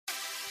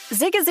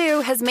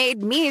Zigazoo has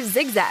made me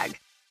zigzag.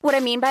 What I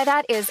mean by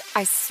that is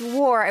I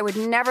swore I would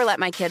never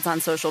let my kids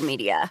on social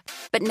media,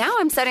 but now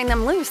I'm setting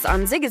them loose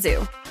on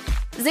Zigazoo.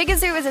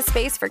 Zigazoo is a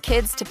space for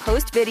kids to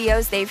post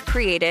videos they've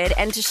created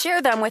and to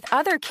share them with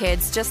other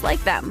kids just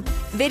like them.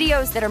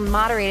 Videos that are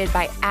moderated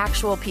by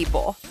actual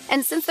people.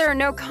 And since there are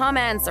no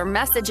comments or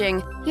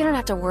messaging, you don't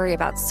have to worry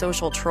about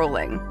social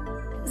trolling.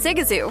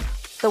 Zigazoo,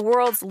 the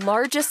world's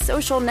largest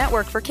social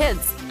network for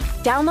kids.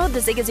 Download the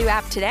Zigazoo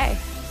app today.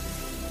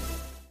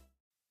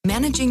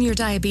 Managing your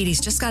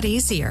diabetes just got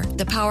easier.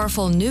 The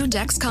powerful new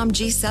Dexcom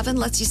G7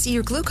 lets you see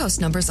your glucose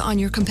numbers on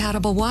your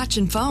compatible watch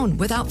and phone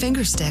without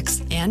finger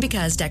sticks. And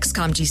because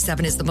Dexcom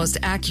G7 is the most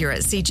accurate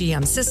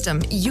CGM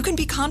system, you can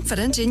be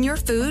confident in your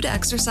food,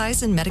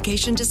 exercise, and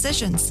medication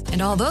decisions.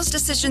 And all those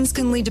decisions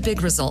can lead to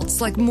big results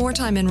like more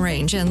time in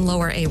range and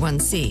lower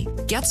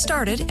A1C. Get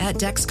started at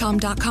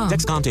Dexcom.com.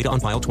 Dexcom data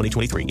on file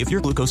 2023. If your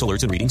glucose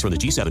alerts and readings from the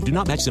G7 do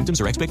not match symptoms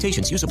or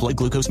expectations, use a blood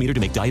glucose meter to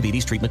make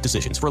diabetes treatment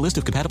decisions. For a list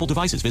of compatible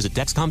devices, visit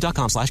Dexcom.com/compatibility.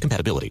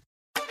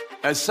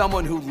 As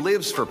someone who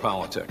lives for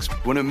politics,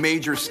 when a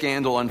major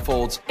scandal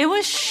unfolds, it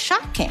was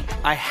shocking.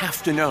 I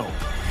have to know,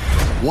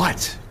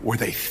 what were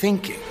they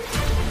thinking?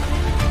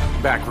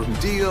 Backroom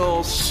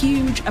deals,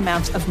 huge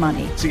amounts of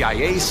money,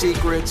 CIA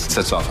secrets,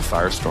 sets off a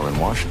firestorm in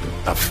Washington,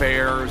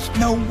 affairs.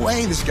 No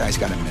way this guy's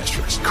got a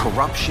mistress.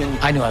 Corruption.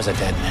 I knew I was a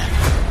dead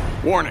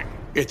man. Warning,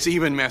 it's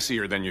even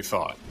messier than you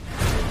thought.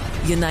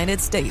 United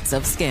States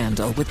of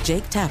Scandal with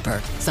Jake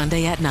Tapper,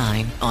 Sunday at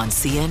 9 on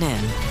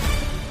CNN.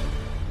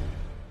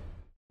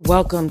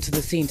 Welcome to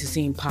the Scene to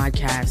Scene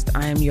podcast.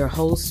 I am your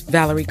host,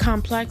 Valerie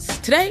Complex.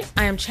 Today,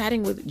 I am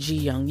chatting with Ji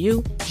Young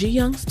Yoo. Ji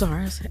Young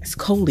stars as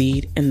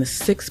co-lead in the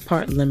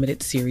 6-part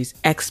limited series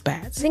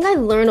Expats. I think I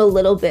learn a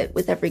little bit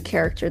with every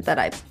character that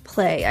I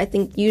play. I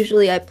think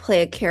usually I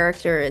play a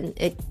character and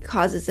it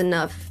causes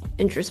enough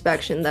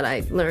introspection that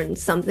I learn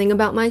something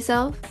about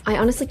myself. I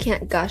honestly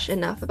can't gush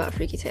enough about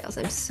Freaky Tales.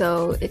 I'm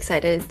so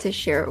excited to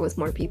share it with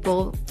more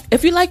people.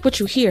 If you like what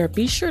you hear,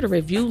 be sure to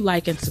review,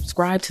 like, and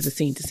subscribe to the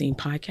Scene to Scene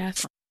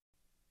podcast.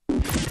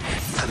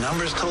 The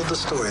numbers told the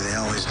story, they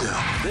always do.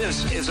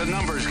 This is a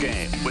numbers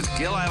game with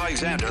Gil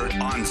Alexander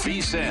on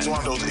VSiN. It's one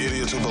of those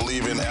idiots who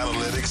believe in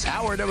analytics.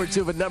 Hour number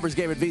 2 of a numbers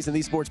game at VSiN,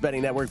 the sports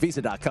betting network,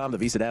 VSiN.com, the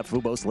VSiN app,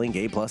 Fubo, Sling,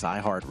 Game Plus,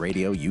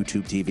 iHeartRadio,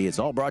 YouTube TV. It's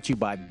all brought to you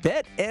by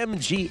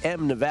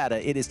BetMGM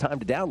Nevada. It is time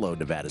to download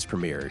Nevada's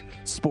premier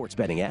sports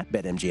betting app,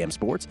 BetMGM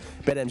Sports.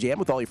 BetMGM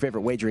with all your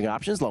favorite wagering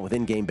options, along with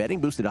in-game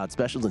betting, boosted odds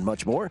specials, and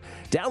much more.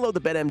 Download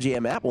the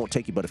BetMGM app. Won't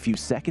take you but a few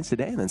seconds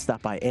today, and then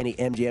stop by any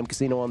MGM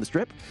casino on the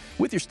Strip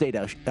with your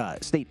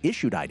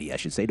state-issued ID,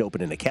 to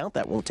open an account.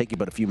 That won't take you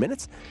but a few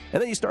minutes. And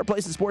then you start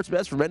placing sports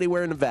bets from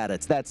anywhere in Nevada.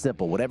 It's that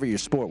simple. Whatever your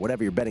sport,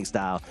 whatever your betting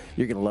style,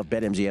 you're going to love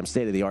BetMGM's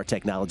state-of-the-art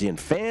technology and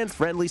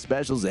fan-friendly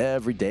specials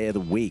every day of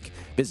the week.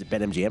 Visit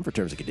BetMGM for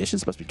terms and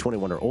conditions. Must be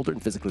 21 or older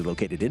and physically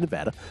located in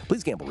Nevada.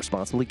 Please gamble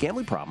responsibly.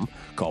 Gambling problem?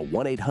 Call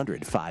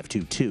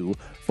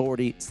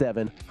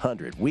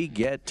 1-800-522-4700. We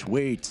get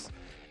tweets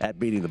at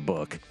Beating the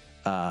Book.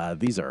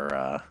 These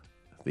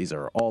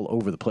are all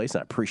over the place.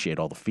 I appreciate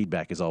all the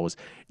feedback as always.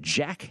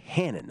 Jack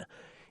Hannon.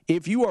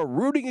 If you are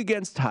rooting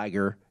against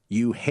Tiger,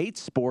 you hate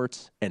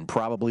sports and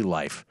probably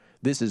life.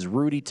 This is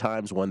Rudy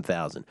times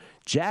 1,000.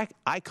 Jack,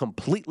 I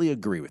completely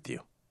agree with you.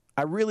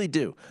 I really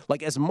do.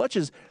 Like, as much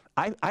as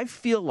I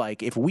feel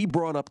like if we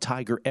brought up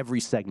Tiger every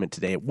segment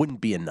today, it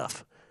wouldn't be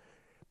enough.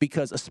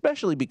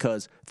 Especially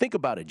because, think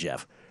about it,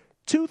 Jeff.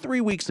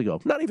 2-3 weeks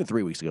ago, not even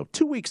 3 weeks ago,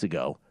 2 weeks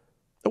ago,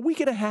 a week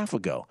and a half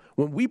ago,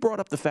 when we brought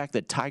up the fact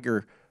that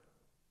Tiger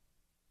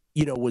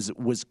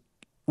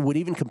would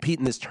even compete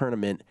in this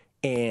tournament,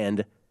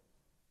 and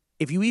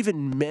if you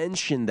even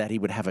mentioned that he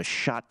would have a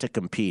shot to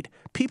compete,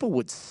 people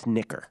would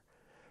snicker.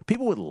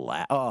 People would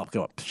laugh. Oh,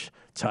 go on.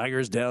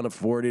 Tiger's down to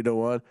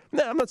 40-1.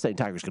 No, I'm not saying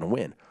Tiger's going to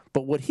win.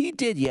 But what he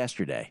did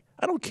yesterday,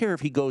 I don't care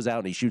if he goes out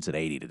and he shoots at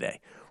 80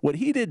 today. What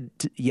he did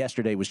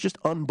yesterday was just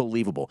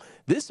unbelievable.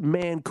 This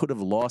man could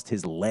have lost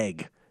his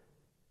leg.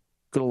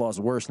 Could have lost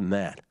worse than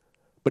that.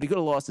 But he could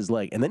have lost his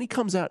leg. And then he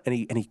comes out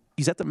and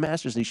he's at the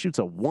Masters and he shoots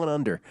a 1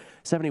 under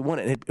 71.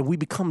 And we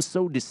become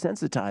so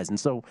desensitized. And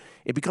so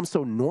it becomes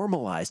so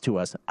normalized to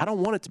us. I don't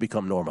want it to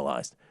become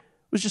normalized.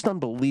 It was just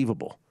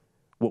unbelievable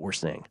what we're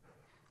seeing.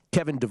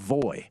 Kevin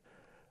DeVoy.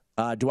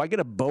 Do I get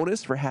a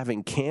bonus for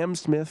having Cam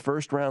Smith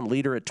first-round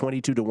leader at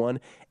 22-1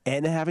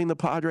 and having the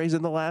Padres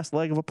in the last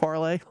leg of a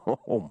parlay?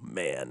 Oh,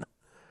 man.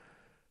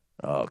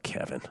 Oh,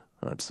 Kevin.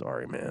 I'm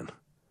sorry, man.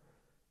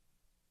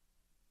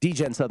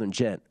 DGen Southern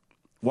Gent.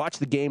 Watch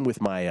the game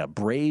with my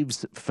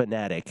Braves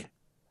fanatic,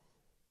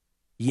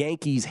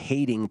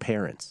 Yankees-hating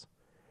parents.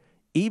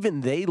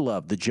 Even they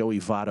loved the Joey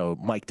Votto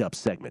mic'd-up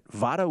segment.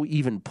 Votto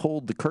even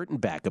pulled the curtain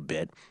back a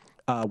bit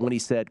when he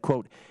said,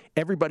 quote,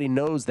 everybody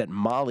knows that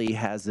Molly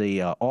has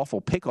a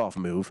awful pickoff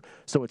move,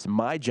 so it's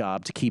my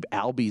job to keep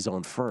Albies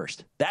on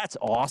first. That's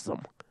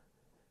awesome.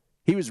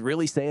 He was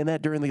really saying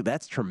that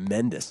that's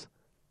tremendous.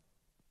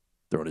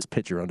 Throwing his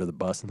pitcher under the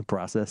bus in the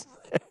process.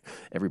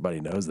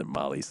 Everybody knows that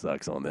Molly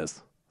sucks on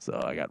this. So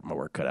I got my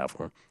work cut out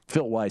for him.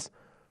 Phil Weiss.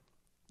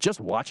 Just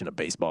watching a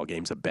baseball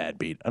game's a bad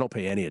beat. I don't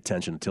pay any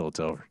attention until it's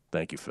over.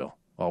 Thank you, Phil.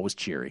 Always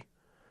cheery.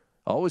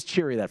 Always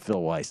cheery, that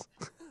Phil Weiss.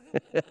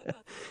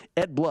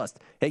 Ed Blust.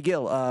 Hey,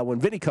 Gil, when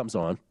Vinny comes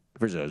on,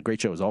 first of all, great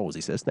show as always,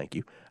 he says. Thank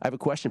you. I have a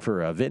question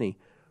for Vinny.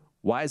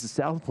 Why is the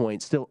South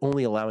Point still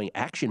only allowing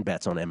action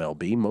bets on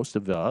MLB? Most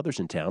of the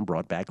others in town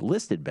brought back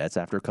listed bets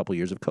after a couple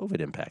years of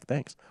COVID impact.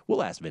 Thanks.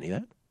 We'll ask Vinny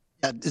that.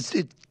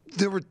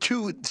 There were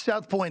two,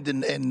 South Point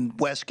and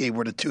Westgate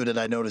were the two that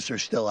I noticed are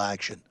still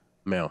action.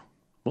 No.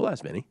 We'll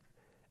ask Vinny.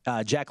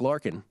 Jack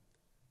Larkin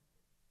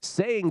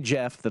saying,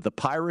 Jeff, that the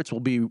Pirates will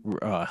be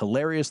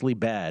hilariously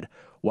bad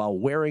while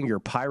wearing your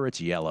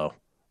Pirates yellow.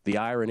 The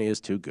irony is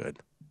too good.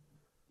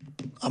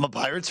 I'm a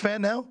Pirates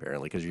fan now?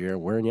 Apparently, because you're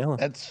wearing yellow.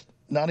 That's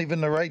not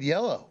even the right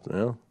yellow.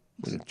 Well,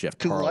 Jeff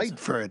too Parles, light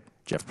for it.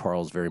 Jeff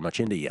Parles very much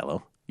into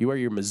yellow. You wear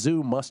your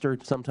Mizzou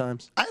mustard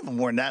sometimes? I haven't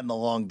worn that in a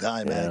long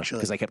time, actually.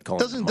 Because I kept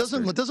calling it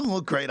mustard. It doesn't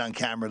look great on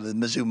camera, the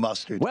Mizzou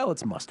mustard. Well,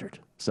 it's mustard,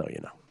 so you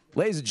know.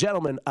 Ladies and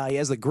gentlemen, he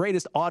has the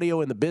greatest audio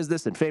in the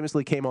business and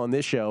famously came on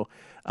this show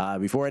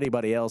before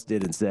anybody else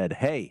did and said,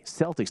 hey,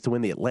 Celtics to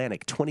win the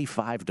Atlantic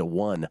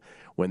 25-1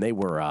 when they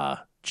were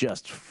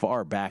just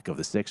far back of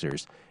the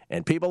Sixers.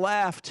 And people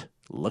laughed.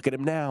 Look at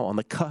him now on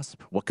the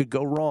cusp. What could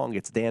go wrong?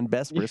 It's Dan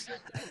Bespris.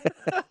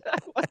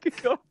 What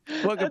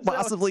could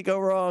possibly go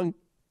wrong?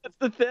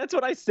 That's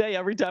what I say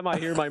every time I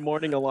hear my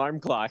morning alarm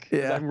clock.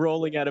 Yeah. I'm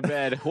rolling out of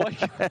bed.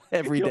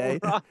 Every day.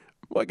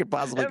 What could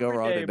possibly go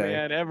wrong today?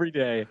 Man, every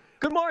day.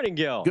 Good morning,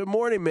 Gil. Good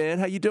morning, man.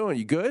 How you doing?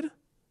 You good?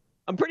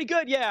 I'm pretty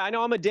good, yeah. I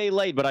know I'm a day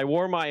late, but I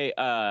wore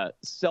my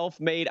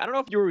self-made. I don't know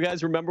if you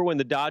guys remember when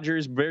the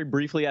Dodgers very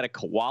briefly had a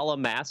koala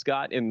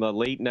mascot in the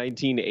late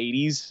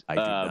 1980s. I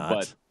do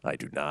not. I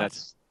do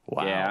not.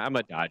 Wow. Yeah, I'm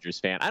a Dodgers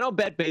fan. I don't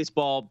bet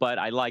baseball, but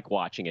I like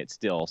watching it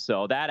still.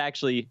 So that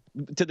actually,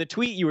 to the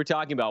tweet you were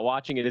talking about,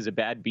 watching it is a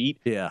bad beat.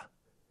 Yeah.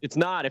 It's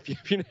not if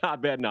you're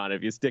not betting on it,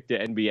 if you stick to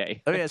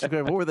NBA. Let me ask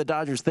you, what were the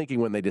Dodgers thinking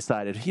when they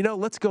decided,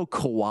 let's go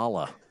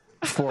koala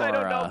for I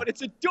don't know, but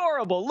it's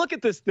adorable. Look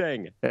at this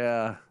thing.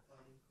 Yeah.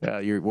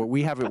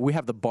 We have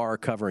the bar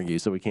covering you,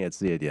 so we can't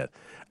see it yet.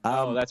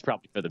 That's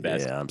probably for the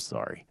best. Yeah, I'm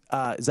sorry.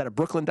 Is that a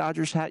Brooklyn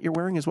Dodgers hat you're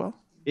wearing as well?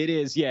 It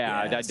is,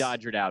 yeah. Yes. I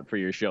dodgered out for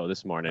your show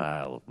this morning.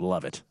 I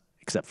love it,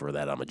 except for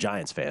that I'm a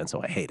Giants fan,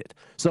 so I hate it.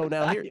 So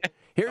now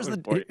here's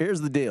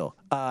the deal.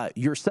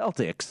 Your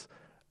Celtics,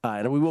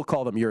 and we will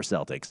call them your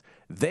Celtics,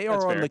 they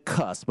are on the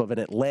cusp of an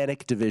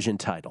Atlantic Division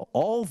title.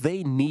 All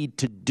they need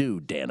to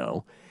do,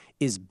 Dano,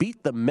 is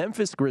beat the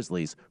Memphis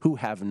Grizzlies, who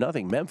have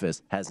nothing.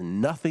 Memphis has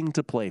nothing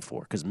to play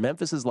for because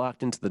Memphis is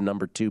locked into the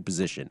number 2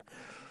 position.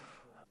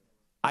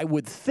 I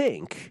would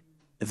think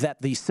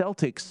that the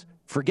Celtics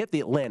forget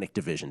the Atlantic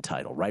Division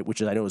title, right,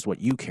 which I know is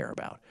what you care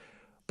about.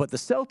 But the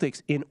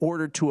Celtics, in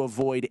order to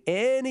avoid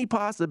any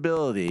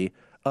possibility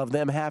of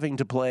them having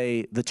to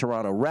play the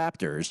Toronto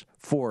Raptors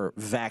for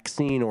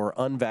vaccine or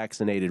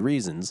unvaccinated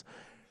reasons,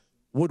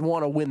 would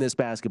want to win this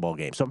basketball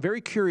game. So I'm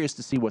very curious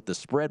to see what the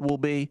spread will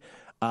be.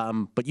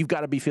 But you've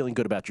got to be feeling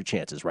good about your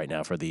chances right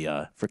now for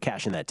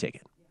cashing that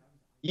ticket.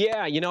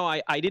 Yeah,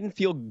 I didn't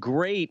feel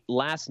great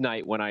last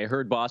night when I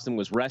heard Boston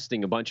was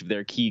resting a bunch of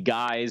their key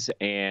guys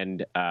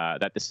and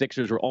that the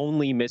Sixers were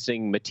only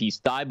missing Matisse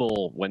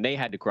Thybulle when they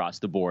had to cross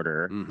the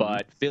border. Mm-hmm.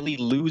 But Philly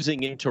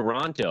losing in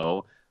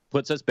Toronto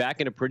puts us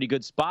back in a pretty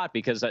good spot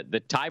because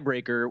the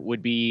tiebreaker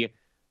would be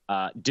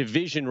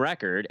division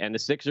record, and the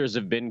Sixers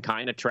have been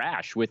kind of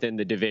trash within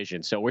the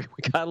division. So we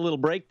got a little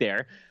break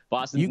there.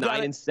 Boston's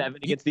 9-7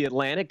 against the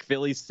Atlantic.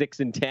 Philly's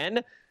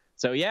 6-10.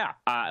 So, yeah,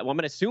 I'm going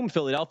to assume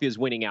Philadelphia's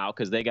winning out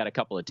because they got a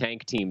couple of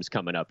tank teams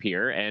coming up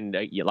here. And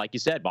like you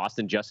said,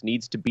 Boston just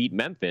needs to beat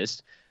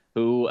Memphis,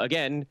 who,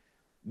 again,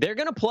 they're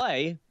going to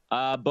play,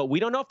 but we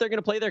don't know if they're going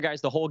to play their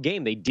guys the whole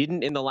game. They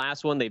didn't in the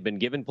last one. They've been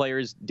giving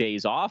players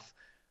days off.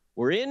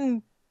 We're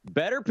in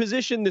better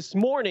position this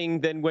morning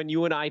than when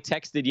you and I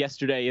texted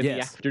yesterday in the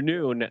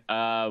afternoon.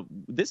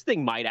 This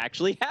thing might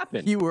actually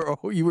happen. You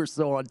were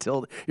so on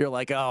tilt. You're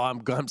like,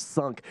 oh, I'm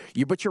sunk.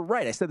 But you're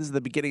right. I said this at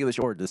the beginning of the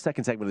show, or the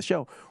second segment of the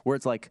show, where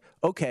it's like,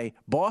 okay,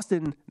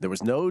 Boston, there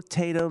was no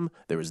Tatum,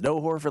 there was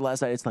no Horford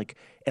last night. It's like,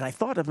 and I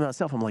thought of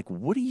myself, I'm like,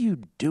 what are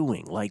you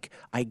doing? Like,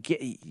 I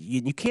get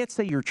you can't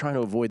say you're trying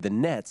to avoid the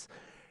Nets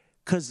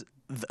because.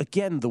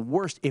 Again, the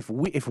worst. If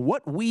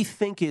what we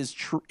think is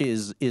true,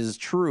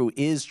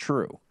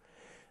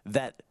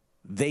 that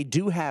they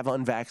do have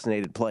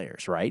unvaccinated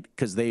players, right?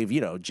 Because they've,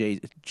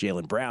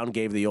 Jaylen Brown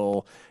gave the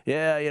old,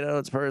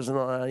 it's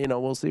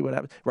personal. We'll see what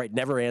happens. Right,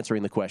 never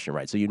answering the question,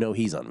 right? So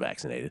he's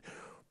unvaccinated.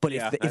 But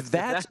if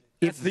that's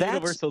the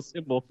universal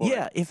symbol for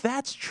it. If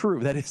that's true,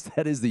 that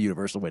is the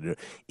universal way to do it.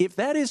 If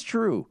that is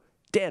true.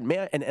 Dan,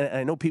 man, and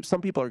I know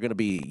some people are going to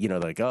be,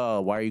 like, oh,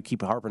 why are you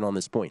keep harping on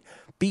this point?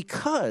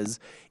 Because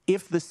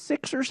if the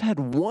Sixers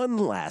had won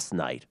last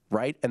night,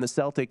 right, and the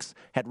Celtics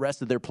had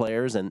rested their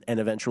players and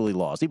eventually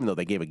lost, even though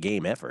they gave a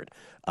game effort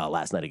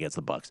last night against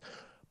the Bucks.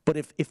 But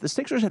if the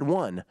Sixers had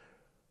won,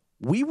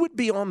 we would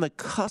be on the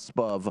cusp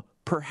of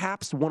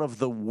perhaps one of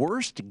the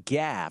worst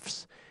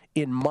gaffes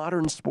in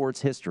modern sports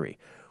history,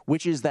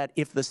 which is that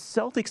if the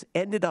Celtics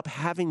ended up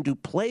having to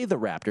play the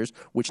Raptors,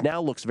 which now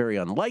looks very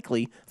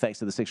unlikely thanks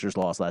to the Sixers'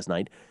 loss last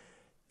night,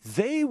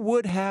 they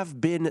would have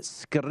been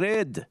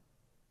screwed,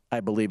 I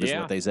believe is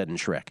what they said in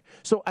Shrek.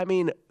 So, I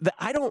mean,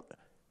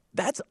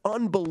 that's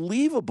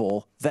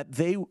unbelievable that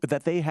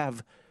they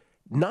have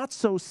not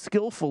so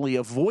skillfully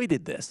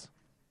avoided this.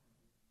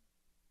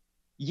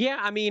 Yeah,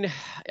 I mean,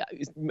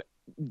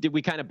 did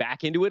we kind of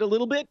back into it a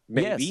little bit?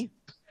 Maybe. Yes.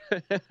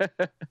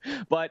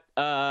 But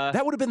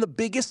that would have been the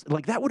biggest.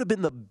 Like that would have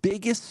been the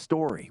biggest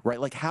story,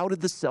 right? Like, how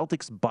did the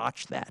Celtics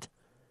botch that?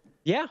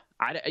 Yeah,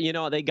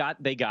 they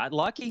got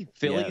lucky.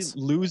 Philly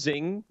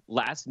losing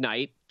last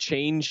night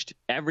changed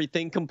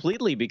everything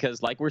completely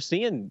because, like we're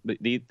seeing,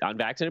 the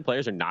unvaccinated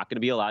players are not going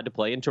to be allowed to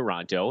play in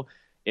Toronto.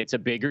 It's a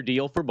bigger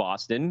deal for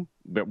Boston,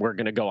 but we're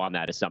going to go on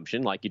that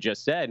assumption, like you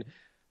just said.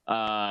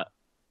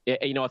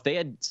 If they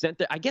had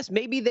sent I guess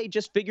maybe they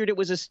just figured it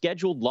was a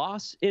scheduled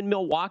loss in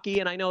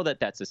Milwaukee, and I know that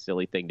that's a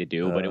silly thing to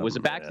do, but it was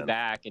a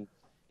back-to-back, and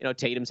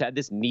Tatum's had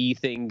this knee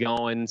thing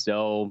going,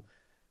 so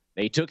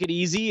they took it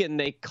easy and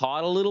they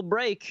caught a little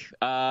break.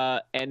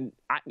 And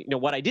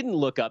what I didn't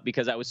look up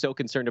because I was so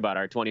concerned about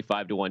our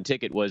 25-1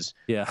 ticket was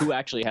who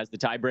actually has the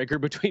tiebreaker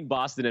between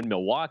Boston and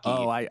Milwaukee.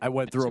 Oh, I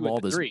went through them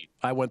all this.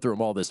 I went through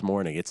them all this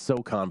morning. It's so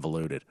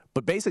convoluted.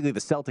 But basically, the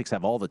Celtics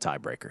have all the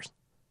tiebreakers.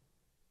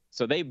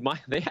 So they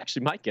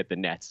actually might get the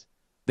Nets.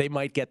 They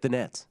might get the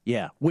Nets,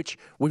 yeah. Which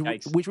we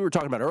were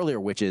talking about earlier,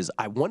 which is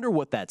I wonder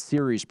what that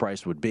series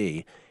price would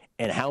be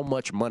and how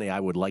much money I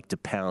would like to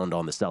pound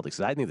on the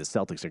Celtics. I think the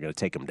Celtics are going to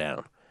take them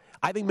down.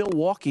 I think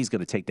Milwaukee's going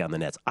to take down the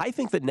Nets. I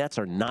think the Nets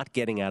are not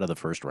getting out of the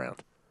first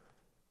round.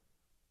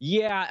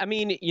 Yeah, I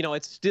mean,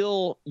 it's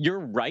still, you're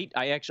right.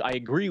 I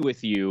agree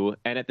with you.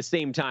 And at the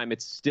same time,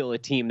 it's still a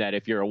team that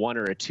if you're a 1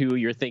 or a 2,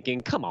 you're thinking,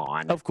 come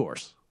on. Of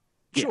course.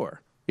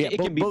 Sure. Yeah,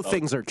 both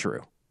things are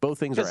true. Both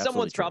things are absolutely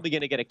someone's true. probably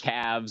going to get a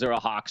Cavs or a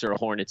Hawks or a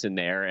Hornets in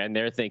there, and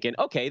they're thinking,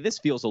 okay, this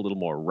feels a little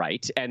more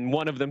right. And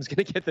one of them's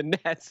going to get the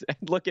Nets and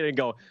look at it and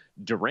go,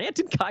 Durant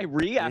and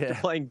Kyrie after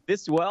playing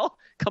this well?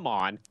 Come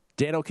on.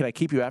 Dano, can I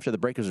keep you after the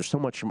break? Because there's so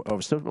much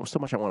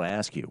I want to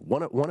ask you.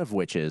 One of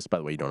which is, by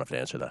the way, you don't have to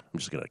answer that. I'm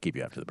just going to keep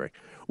you after the break.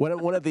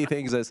 One of the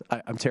things is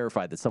I'm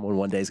terrified that someone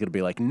one day is going to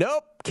be like,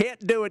 nope,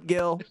 can't do it,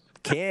 Gil.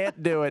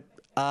 Can't do it.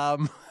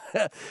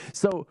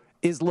 So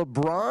is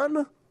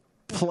LeBron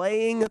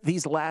playing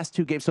these last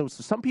two games? So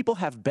some people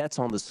have bets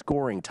on the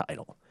scoring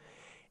title.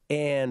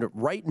 And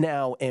right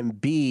now,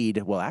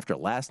 Embiid, well, after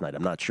last night,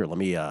 I'm not sure. Let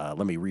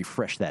me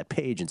refresh that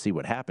page and see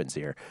what happens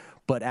here.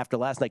 But after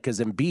last night, because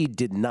Embiid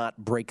did not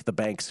break the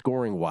bank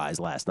scoring-wise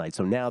last night,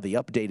 so now the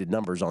updated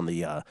numbers on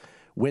the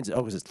wins, it's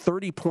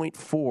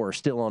 30.4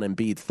 still on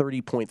Embiid,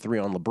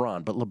 30.3 on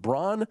LeBron. But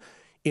LeBron,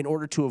 in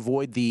order to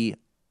avoid the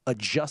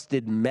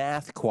adjusted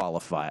math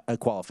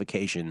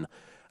qualification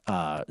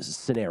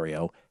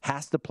scenario,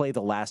 has to play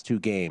the last two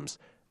games.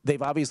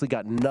 They've obviously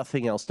got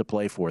nothing else to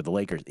play for, the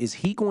Lakers. Is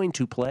he going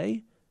to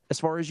play, as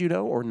far as you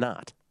know, or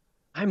not?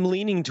 I'm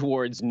leaning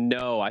towards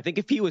no. I think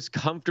if he was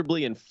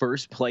comfortably in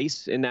first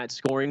place in that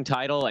scoring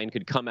title and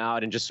could come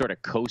out and just sort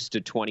of coast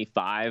to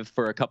 25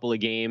 for a couple of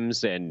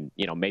games and,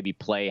 maybe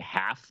play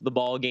half the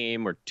ball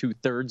game or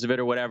 2/3 of it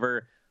or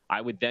whatever,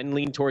 I would then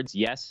lean towards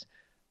yes.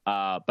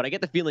 But I get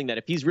the feeling that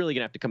if he's really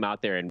going to have to come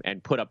out there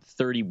and put up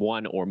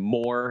 31 or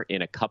more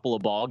in a couple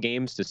of ball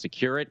games to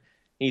secure it,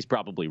 he's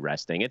probably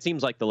resting. It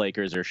seems like the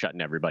Lakers are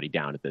shutting everybody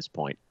down at this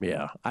point.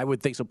 Yeah, I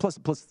would think so. Plus,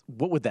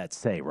 what would that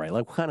say, right?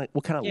 Like,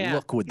 what kind of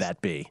look would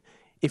that be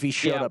if he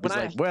showed up as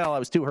like, well, I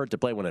was too hurt to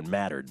play when it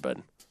mattered, but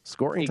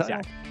scoring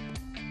time?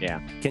 Yeah.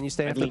 Can you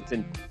stay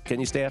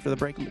after the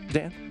break,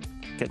 Dan?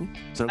 Can you?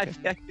 Is that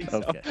okay? I think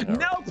so. Okay.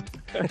 Nope.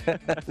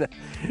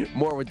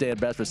 More with Dan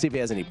Besbris. See if he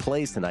has any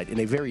plays tonight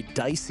in a very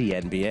dicey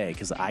NBA.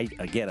 Because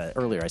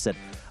earlier I said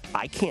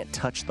I can't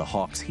touch the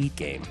Hawks-Heat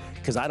game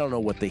because I don't know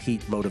what the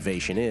Heat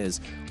motivation is.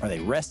 Are they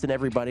resting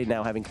everybody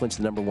now, having clinched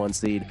the number 1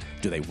 seed?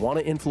 Do they want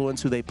to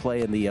influence who they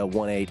play in the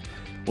 1-8?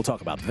 We'll talk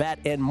about that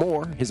and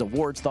more. His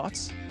awards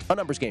thoughts on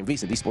Numbers Game.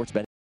 VSiN, the Sports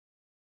Betting.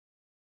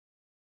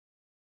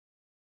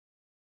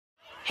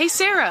 Hey,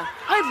 Sarah,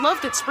 I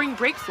love that spring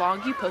break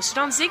vlog you posted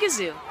on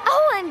Zigazoo.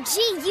 OMG,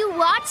 you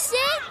watched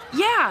it?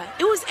 Yeah,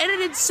 it was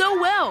edited so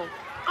well.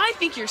 I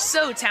think you're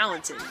so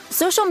talented.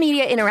 Social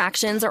media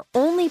interactions are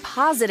only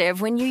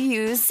positive when you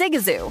use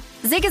Zigazoo.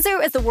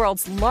 Zigazoo is the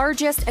world's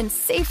largest and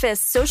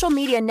safest social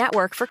media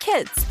network for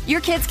kids.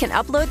 Your kids can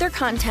upload their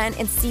content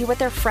and see what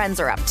their friends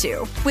are up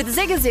to. With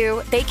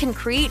Zigazoo, they can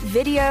create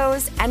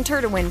videos,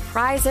 enter to win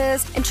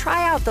prizes, and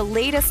try out the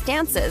latest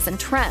dances and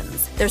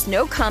trends. There's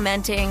no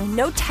commenting,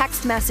 no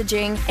text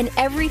messaging, and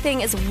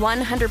everything is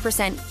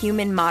 100%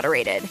 human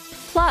moderated.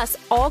 Plus,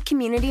 all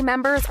community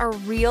members are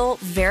real,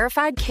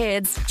 verified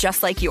kids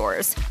just like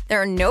yours.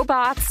 There are no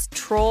bots,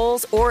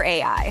 trolls, or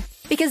AI.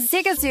 Because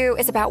Zigazoo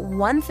is about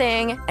one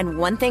thing and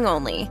one thing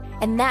only,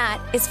 and that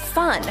is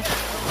fun.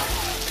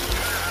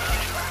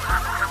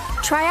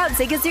 Try out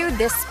Zigazoo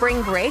this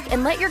spring break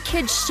and let your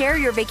kids share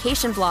your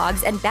vacation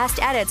vlogs and best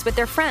edits with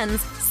their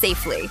friends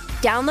safely.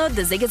 Download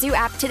the Zigazoo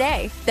app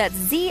today. That's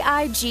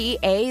Zigazoo.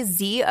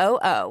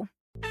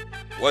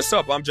 What's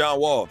up? I'm John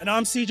Wall. And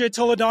I'm CJ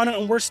Toledano,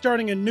 and we're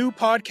starting a new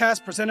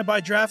podcast presented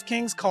by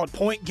DraftKings called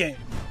Point Game.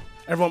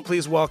 Everyone,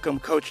 please welcome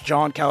Coach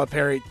John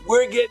Calipari.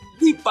 We're getting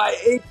beat by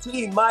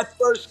 18. My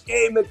first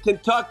game in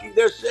Kentucky,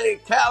 they're saying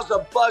Cal's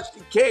a bust.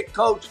 He can't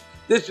coach.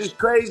 This is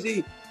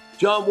crazy.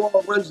 John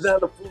Wall runs down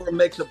the floor and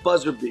makes a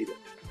buzzer beater.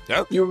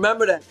 Yep. You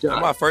remember that, John?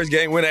 That's my first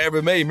game winner I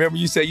ever made. Remember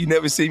you said you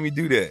never seen me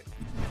do that.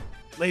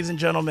 Ladies and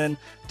gentlemen,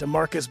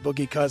 DeMarcus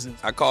Boogie Cousins.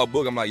 I called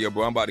Boog. I'm like, yo,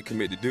 bro, I'm about to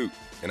commit to Duke.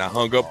 And I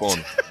hung up on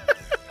him.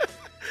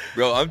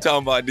 Bro, I'm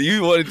talking about, do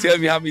you want to tell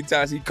me how many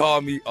times he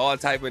called me all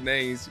type of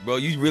names? Bro,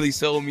 you really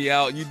sold me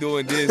out. You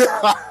doing this.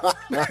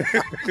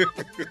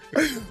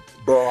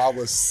 Bro, I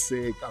was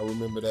sick. I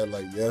remember that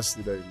like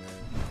yesterday,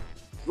 man.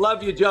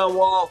 Love you, John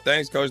Wall.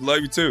 Thanks, Coach. Love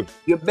you, too.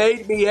 You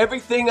made me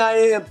everything I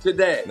am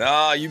today.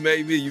 Nah, you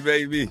made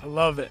me. I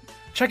love it.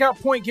 Check out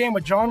Point Game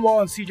with John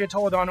Wall and CJ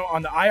Toledano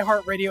on the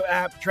iHeartRadio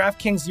app,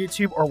 DraftKings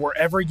YouTube, or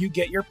wherever you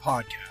get your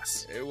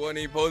podcasts. It wasn't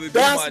even supposed to be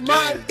That's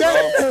my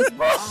dance,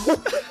 bro.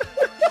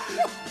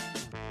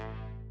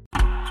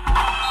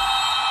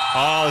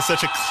 Oh, it's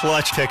such a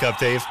clutch pickup,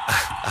 Dave.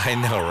 I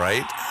know,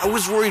 right? I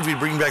was worried we'd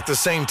bring back the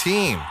same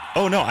team.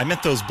 Oh, no, I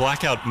meant those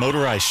blackout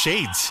motorized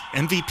shades.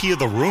 MVP of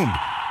the room.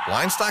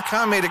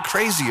 Blinds.com made it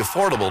crazy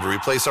affordable to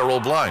replace our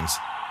old blinds.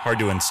 Hard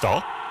to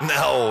install?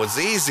 No, it's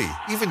easy.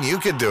 Even you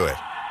could do it.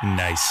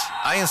 Nice.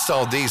 I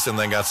installed these and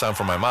then got some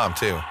for my mom,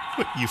 too.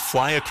 What, you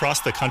fly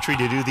across the country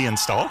to do the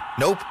install?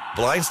 Nope.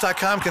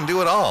 Blinds.com can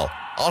do it all.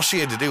 All she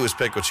had to do was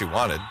pick what she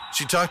wanted.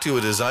 She talked to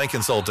a design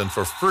consultant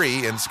for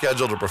free and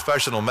scheduled a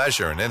professional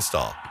measure and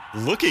install.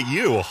 Look at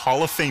you, a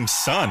Hall of Fame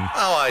son.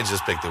 Oh, I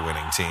just picked the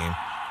winning team.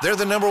 They're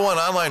the #1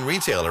 online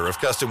retailer of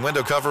custom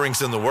window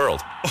coverings in the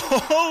world.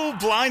 Oh,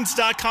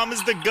 Blinds.com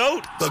is the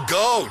GOAT. The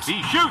GOAT.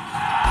 He shoots.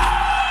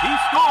 He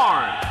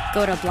scores.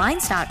 Go to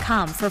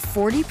Blinds.com for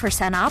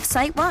 40% off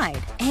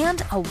site-wide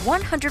and a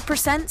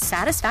 100%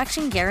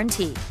 satisfaction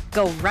guarantee.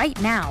 Go right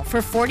now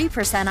for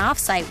 40% off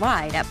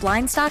site-wide at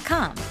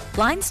Blinds.com.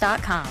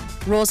 Blinds.com.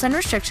 Rules and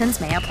restrictions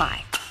may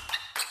apply.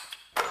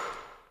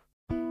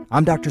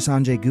 I'm Dr.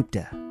 Sanjay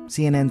Gupta,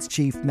 CNN's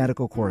chief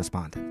medical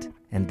correspondent,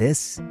 and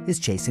this is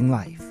Chasing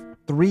Life.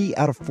 3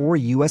 out of 4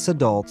 U.S.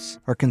 adults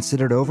are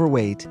considered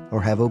overweight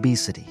or have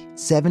obesity.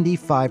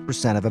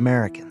 75% of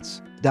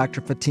Americans.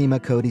 Dr. Fatima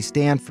Cody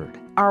Stanford.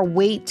 Our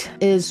weight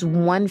is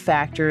one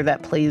factor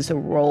that plays a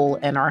role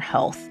in our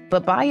health,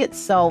 but by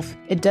itself,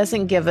 it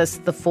doesn't give us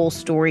the full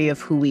story of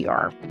who we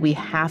are. We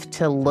have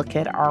to look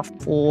at our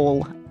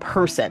full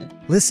person.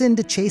 Listen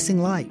to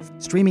Chasing Life,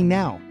 streaming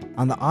now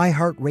on the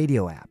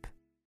iHeartRadio app.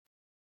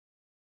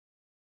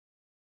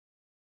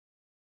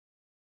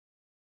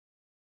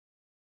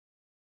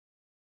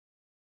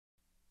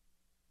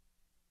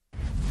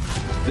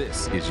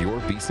 This is your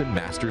VEASAN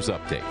Masters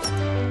Update.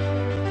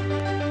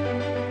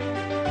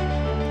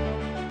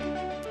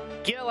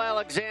 Gil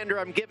Alexander,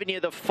 I'm giving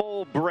you the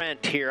full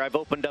Brent here. I've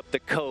opened up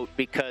the coat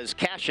because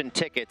cash and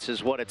tickets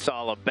is what it's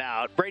all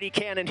about. Brady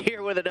Cannon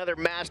here with another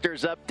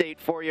Masters update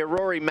for you.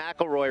 Rory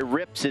McIlroy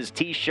rips his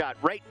tee shot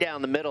right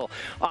down the middle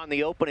on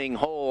the opening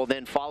hole,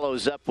 then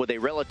follows up with a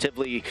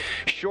relatively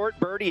short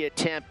birdie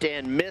attempt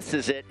and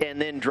misses it,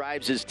 and then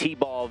drives his tee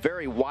ball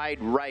very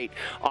wide right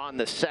on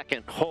the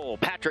second hole.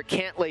 Patrick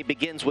Cantlay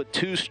begins with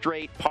 2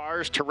 straight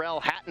pars.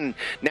 Tyrrell Hatton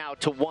now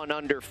to 1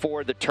 under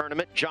for the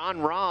tournament. Jon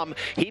Rahm,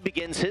 he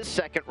begins his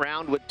second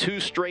round with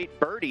 2 straight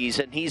birdies,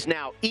 and he's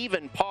now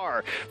even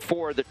par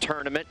for the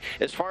tournament.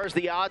 As far as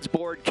the odds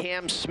board,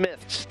 Cam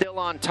Smith still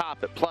on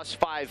top at plus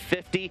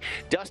 550,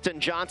 Dustin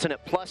Johnson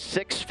at plus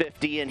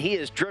 650, and he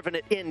has driven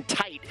it in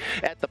tight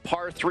at the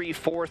par 3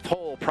 fourth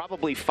hole,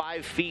 probably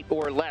 5 feet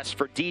or less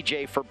for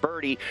DJ for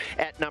birdie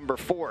at number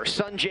 4.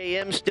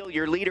 Sungjae Im still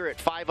your leader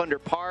at 5 under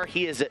par.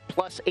 He is at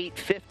plus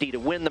 850 to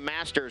win the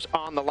Masters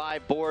on the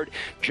live board.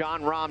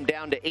 Jon Rahm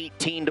down to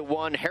 18 to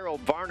 1, Harold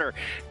Varner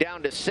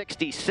down to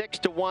 66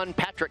 to 1,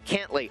 Patrick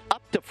Cantlay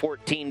up to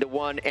 14 to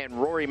 1,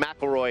 and Rory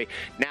McIlroy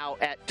now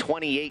at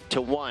 28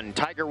 to 1.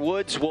 Tiger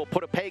Woods will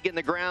put a peg in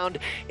the ground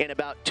in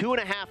about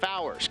 2.5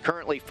 hours,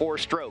 currently 4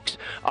 strokes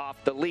off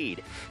the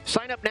lead.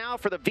 Sign up now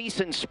for the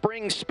VEASAN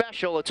Spring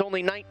Special. It's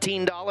only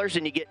 $19,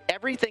 and you get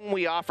everything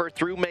we offer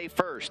through May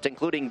 1st,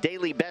 including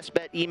daily best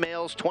bet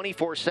emails,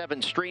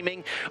 24/7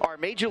 streaming, our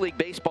Major League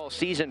Baseball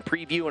season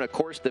preview, and of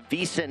course the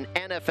VEASAN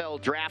NFL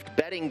Draft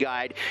Betting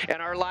Guide,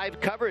 and our live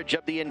coverage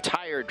of the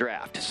entire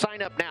draft.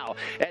 Sign up now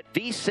at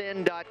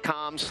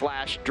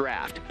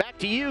vsin.com/draft. Back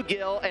to you,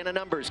 Gil, and a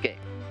numbers game.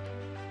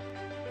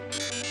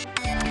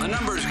 A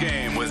numbers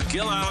game with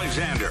Gil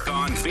Alexander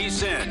on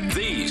VEASAN,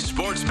 the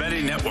sports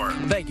betting network.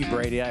 Thank you,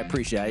 Brady. I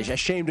appreciate it. I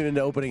shamed him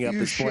into opening up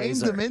this blazer. You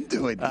shamed him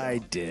into it. I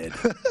did.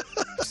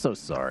 So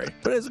sorry.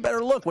 But it's a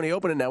better look when he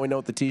opened it. Now we know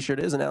what the T-shirt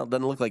is, and now it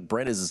doesn't look like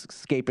Brent is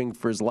escaping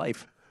for his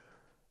life.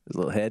 His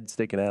little head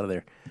sticking out of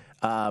there.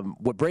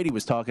 What Brady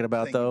was talking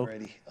about, though,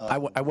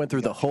 I went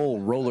through the whole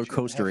roller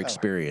coaster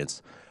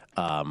experience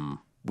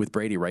with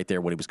Brady right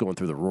there when he was going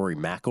through the Rory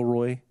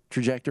McIlroy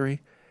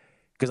trajectory.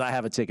 Because I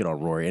have a ticket on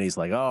Rory, and he's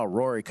like, oh,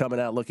 Rory coming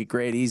out looking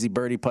great, easy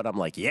birdie putt. I'm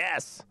like,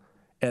 yes.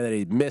 And then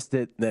he missed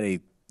it. And then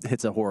he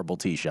hits a horrible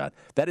tee shot.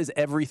 That is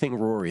everything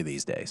Rory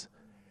these days.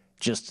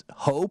 Just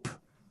hope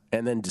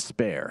and then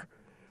despair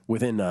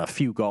within a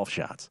few golf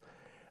shots.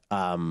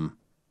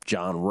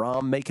 John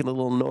Rahm making a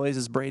little noise,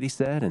 as Brady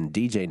said, and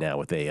DJ now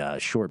with a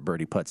short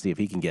birdie putt. See if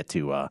he can get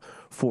to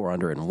 4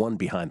 under and 1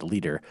 behind the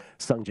leader,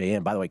 Sungjae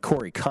Im. By the way,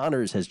 Corey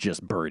Connors has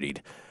just birdied.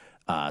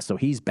 So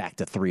he's back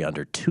to 3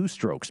 under, 2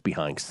 strokes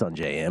behind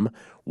Sungjae Im,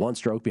 1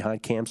 stroke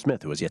behind Cam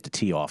Smith, who has yet to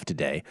tee off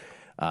today.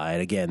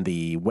 And again,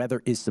 the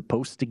weather is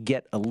supposed to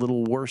get a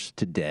little worse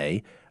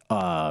today.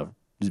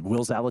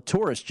 Will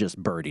Zalatoris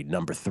just birdied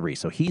number 3,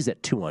 so he's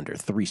at 2 under,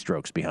 3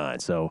 strokes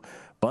behind. So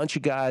bunch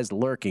of guys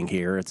lurking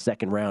here at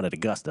second round at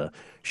Augusta.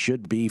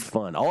 Should be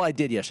fun. All I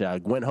did yesterday, I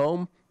went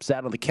home,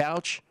 sat on the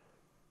couch,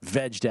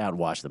 vegged out, and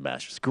watched the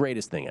Masters.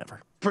 Greatest thing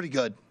ever. Pretty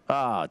good.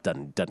 It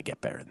doesn't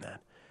get better than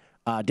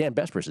that. Dan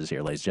Vespers is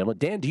here, ladies and gentlemen.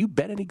 Dan, do you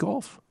bet any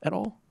golf at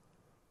all?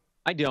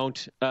 I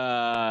don't.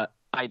 I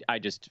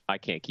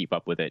can't keep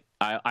up with it.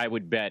 I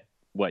would bet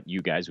what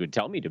you guys would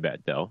tell me to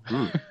bet, though.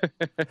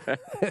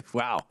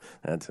 Wow,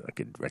 I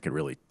could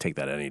really take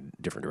that any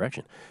different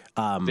direction.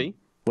 See?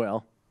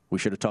 Well, we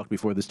should have talked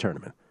before this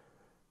tournament,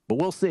 but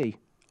we'll see.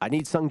 I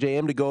need Sungjae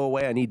Im to go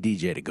away. I need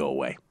DJ to go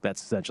away.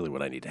 That's essentially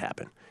what I need to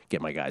happen.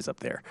 Get my guys up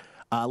there.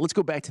 Let's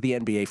go back to the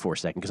NBA for a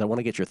second because I want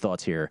to get your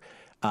thoughts here.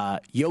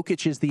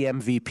 Jokic is the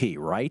MVP,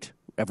 right?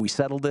 Have we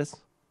settled this?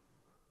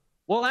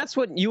 Well, that's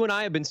what you and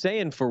I have been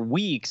saying for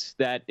weeks,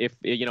 that if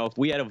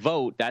we had a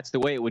vote, that's the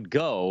way it would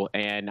go.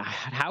 And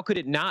how could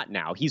it not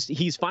now?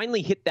 He's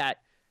finally hit that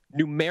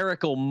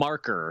numerical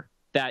marker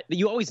that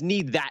you always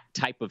need, that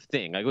type of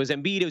thing. Like it was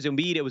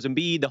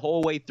Embiid the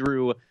whole way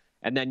through.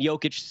 And then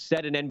Jokic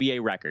set an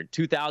NBA record,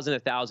 2,000,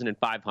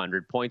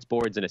 1,500 points,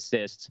 boards, and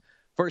assists.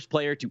 First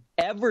player to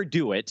ever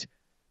do it.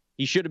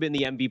 He should have been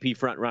the MVP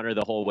front runner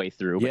the whole way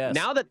through. Yes. But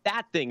now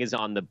that thing is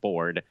on the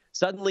board,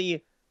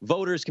 suddenly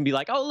voters can be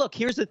like, oh, look,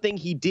 here's the thing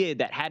he did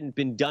that hadn't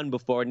been done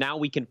before. Now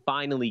we can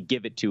finally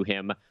give it to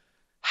him.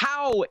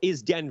 How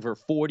is Denver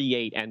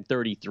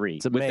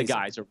 48-33 with the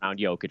guys around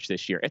Jokic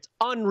this year? It's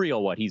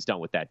unreal what he's done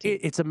with that team.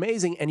 It's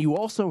amazing. And you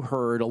also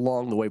heard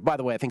along the way, by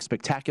the way, I think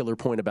spectacular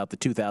point about the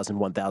 2,000,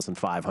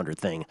 1,500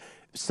 thing.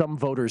 Some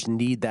voters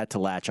need that to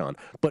latch on.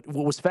 But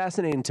what was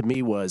fascinating to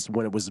me was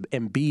when it was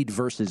Embiid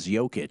versus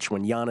Jokic,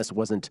 when Giannis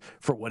wasn't,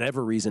 for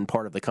whatever reason,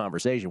 part of the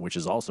conversation, which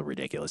is also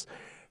ridiculous.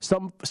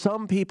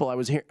 Some people, I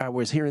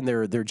was hearing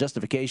their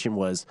justification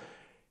was,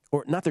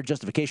 or not their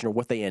justification, or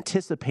what they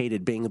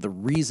anticipated being the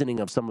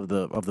reasoning of some of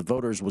the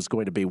voters was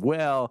going to be,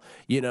 well,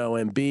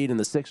 Embiid and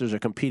the Sixers are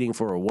competing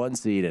for a 1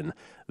 seed, and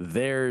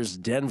there's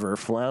Denver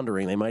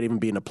floundering. They might even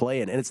be in a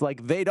play-in. And it's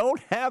like they don't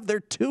have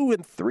their 2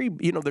 and 3,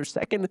 their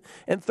second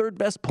and third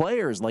best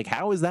players. Like,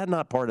 how is that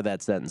not part of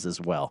that sentence as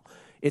well?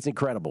 It's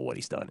incredible what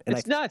he's done. And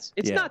it's nuts.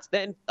 It's nuts.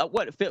 Then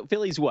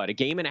Philly's a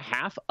game and a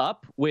half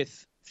up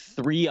with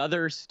 3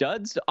 other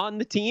studs on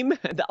the team?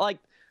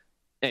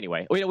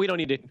 Anyway, we don't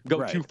need to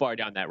go too far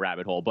down that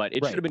rabbit hole, but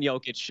it should have been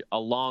Jokic a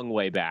long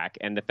way back.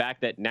 And the fact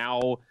that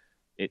now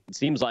it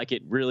seems like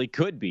it really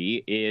could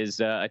be is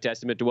a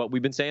testament to what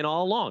we've been saying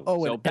all along.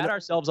 So pat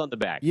ourselves on the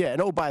back. Yeah,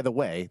 and by the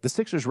way, the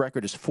Sixers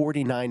record is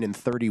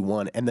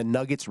 49-31, and the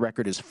Nuggets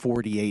record is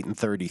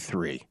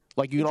 48-33.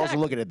 Like, you can also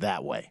look at it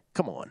that way.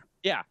 Come on.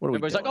 Yeah.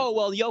 Everybody's like, oh,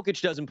 well, Jokic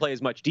doesn't play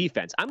as much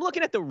defense. I'm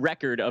looking at the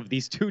record of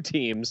these two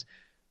teams.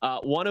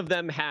 One of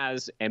them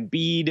has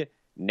Embiid,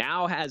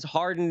 now has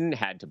Harden,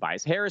 had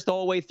Tobias Harris the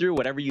whole way through.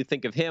 Whatever you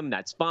think of him,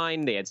 that's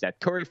fine. They had Steph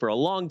Curry for a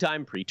long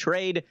time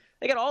pre-trade.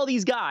 They got all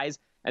these guys.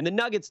 And the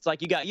Nuggets, it's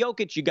like you got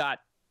Jokic, you got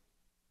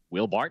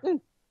Will Barton,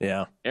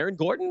 Aaron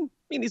Gordon.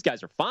 I mean, these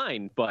guys are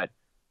fine, but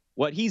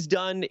what he's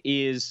done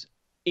is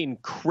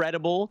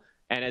incredible.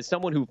 And as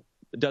someone who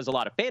does a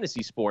lot of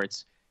fantasy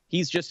sports,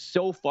 he's just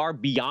so far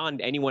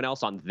beyond anyone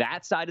else on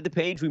that side of the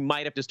page. We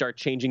might have to start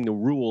changing the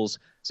rules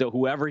so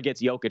whoever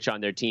gets Jokic on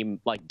their team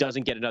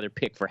doesn't get another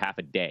pick for half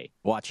a day.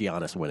 Watch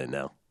Giannis win it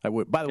now. I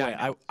would. By the way,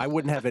 I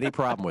wouldn't have any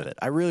problem with it.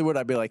 I really would.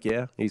 I'd be like,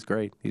 yeah, he's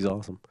great. He's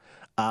awesome.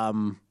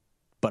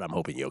 But I'm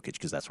hoping Jokic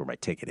because that's where my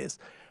ticket is.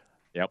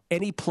 Yep.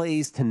 Any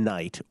plays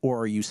tonight, or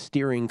are you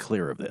steering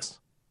clear of this?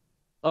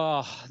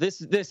 Oh,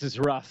 this is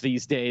rough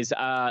these days.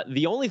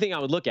 The only thing I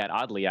would look at,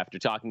 oddly, after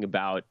talking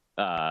about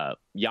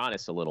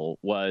Giannis a little,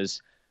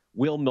 was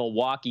will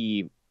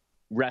Milwaukee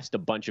rest a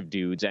bunch of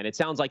dudes? And it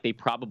sounds like they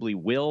probably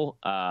will.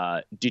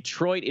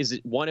 Detroit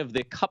is one of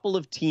the couple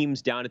of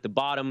teams down at the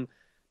bottom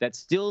that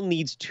still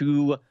needs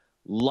to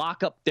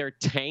lock up their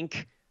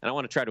tank. And I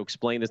want to try to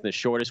explain this in the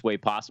shortest way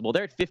possible.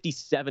 They're at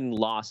 57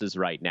 losses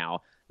right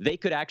now. They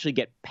could actually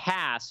get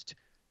passed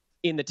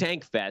in the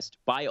Tank Fest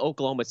by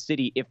Oklahoma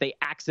City if they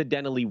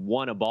accidentally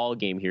won a ball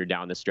game here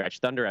down the stretch.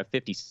 Thunder have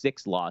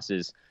 56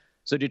 losses.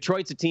 So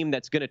Detroit's a team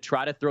that's going to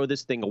try to throw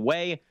this thing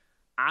away.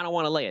 I don't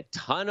want to lay a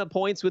ton of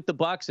points with the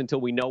Bucks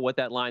until we know what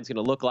that line's going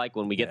to look like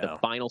when we get the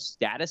final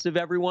status of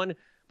everyone.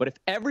 But if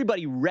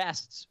everybody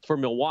rests for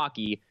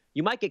Milwaukee,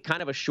 you might get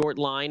kind of a short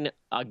line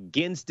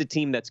against a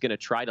team that's going to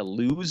try to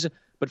lose.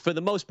 But for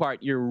the most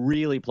part, you're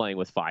really playing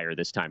with fire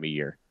this time of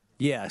year.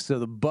 Yeah, so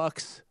the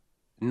Bucks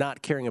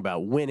not caring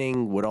about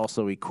winning would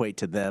also equate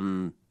to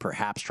them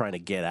perhaps trying to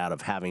get out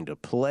of having to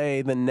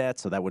play the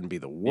Nets, so that wouldn't be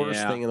the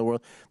worst thing in the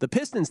world. The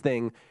Pistons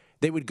thing,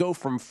 they would go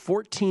from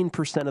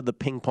 14% of the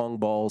ping pong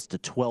balls to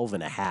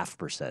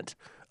 12.5%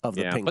 of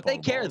the ping pong balls. But they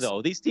care,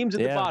 though. These teams at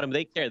the bottom,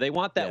 they care. They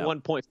want that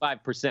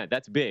 1.5%.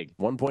 That's big.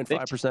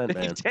 1.5%,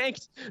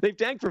 man. They've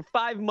tanked for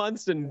 5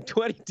 months and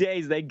 20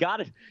 days. They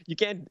got it. You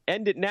can't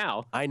end it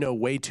now. I know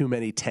way too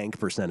many tank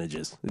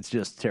percentages. It's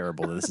just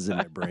terrible that this is in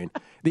my brain.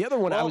 The other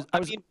one,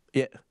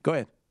 go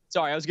ahead.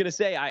 Sorry, I was going to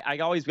say, I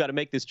always got to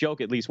make this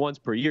joke at least once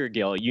per year,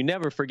 Gil. You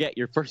never forget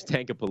your first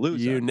Tankapalooza.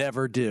 You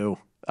never do.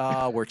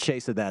 We're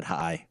chasing that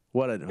high.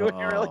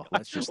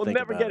 Let's just we'll think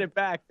never about get it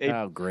back.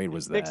 How great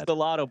was that? Fixed the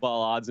lotto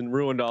ball odds and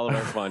ruined all of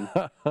our fun.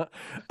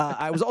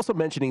 I was also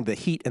mentioning the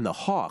Heat and the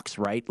Hawks,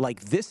 right?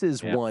 Like, this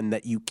is one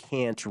that you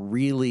can't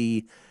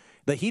really.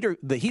 The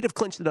Heat have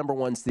clinched the number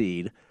 1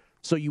 seed,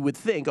 so you would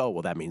think, oh,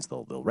 well, that means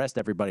they'll rest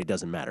everybody.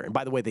 Doesn't matter. And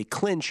by the way, they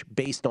clinch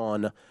based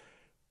on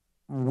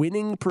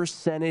winning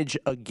percentage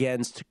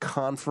against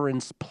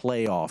conference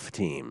playoff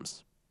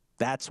teams.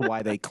 That's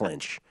why they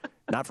clinch,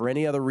 not for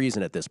any other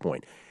reason at this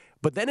point.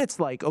 But then it's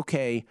like,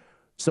 okay,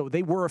 so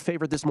they were a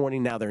favorite this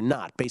morning. Now they're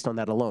not, based on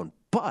that alone.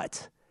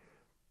 But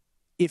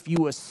if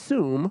you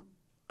assume,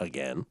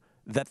 again,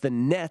 that the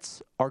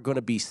Nets are going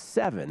to be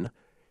 7,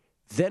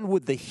 then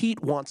would the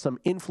Heat want some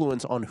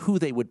influence on who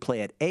they would play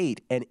at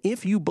 8? And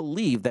if you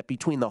believe that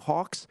between the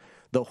Hawks,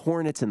 the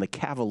Hornets, and the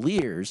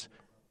Cavaliers,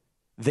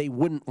 they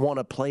wouldn't want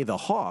to play the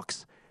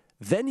Hawks,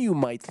 then you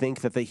might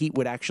think that the Heat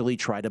would actually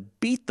try to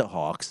beat the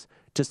Hawks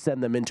to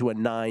send them into a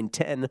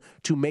 9-10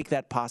 to make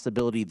that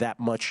possibility that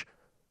much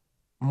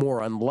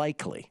more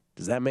unlikely.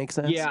 Does that make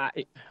sense? Yeah,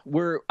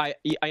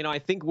 I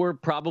think we're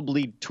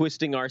probably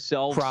twisting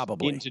ourselves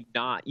into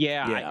not.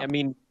 I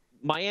mean,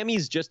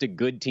 Miami's just a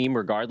good team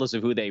regardless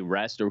of who they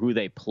rest or who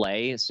they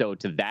play. So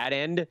to that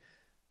end,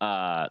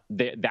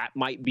 that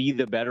might be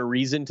the better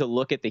reason to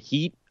look at the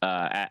Heat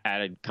at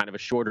a kind of a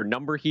shorter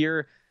number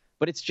here.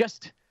 But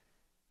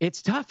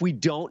it's tough. We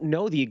don't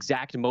know the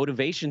exact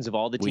motivations of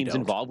all the teams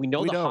involved. We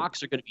know the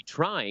Hawks are going to be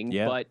trying,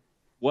 but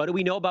what do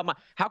we know about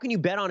how can you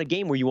bet on a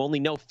game where you only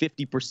know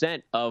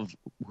 50% of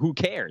who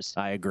cares?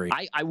 I agree.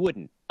 I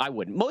wouldn't.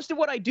 Most of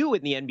what I do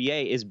in the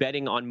NBA is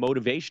betting on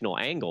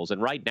motivational angles.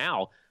 And right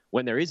now,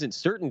 when there isn't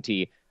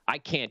certainty, I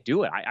can't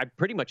do it. I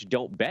pretty much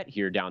don't bet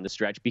here down the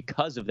stretch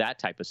because of that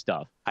type of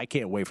stuff. I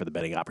can't wait for the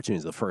betting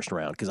opportunities of the first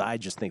round because I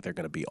just think they're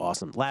going to be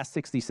awesome. Last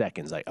 60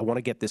 seconds, I want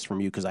to get this from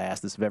you because I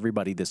asked this of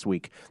everybody this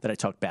week that I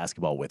talked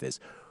basketball with is,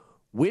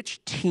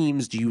 which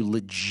teams do you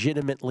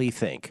legitimately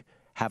think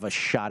have a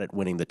shot at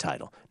winning the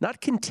title?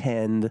 Not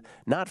contend,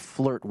 not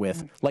flirt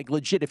with. Like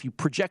legit, if you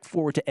project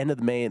forward to end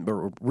of May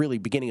or really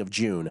beginning of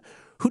June,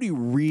 who do you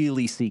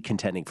really see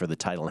contending for the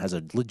title and has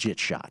a legit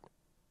shot?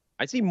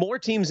 I see more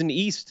teams in the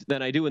East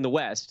than I do in the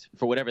West,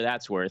 for whatever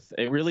that's worth.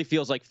 It really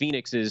feels like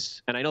Phoenix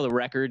is, and I know the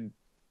record,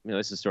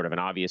 this is sort of an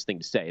obvious thing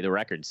to say. The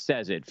record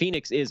says it.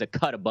 Phoenix is a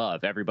cut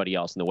above everybody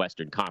else in the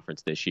Western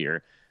Conference this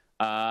year.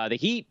 The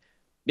Heat,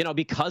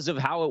 because of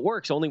how it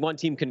works, only one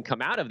team can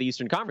come out of the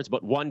Eastern Conference,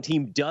 but one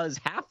team does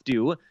have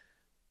to.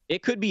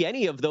 It could be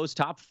any of those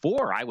top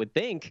 4, I would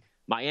think.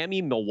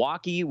 Miami,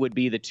 Milwaukee would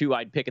be the 2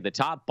 I'd pick at the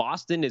top.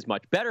 Boston is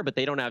much better, but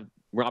they don't have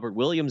Robert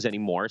Williams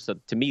anymore. So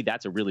to me,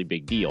 that's a really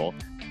big deal.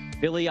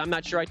 Philly, I'm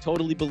not sure I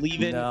totally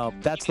believe in. No,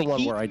 that's the one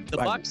Heat, where the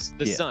Bucks,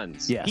 the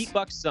Suns. Yes. Heat,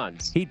 Bucks,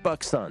 Suns. Heat,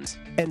 Bucks, Suns.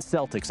 And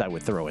Celtics I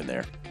would throw in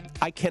there.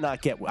 I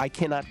cannot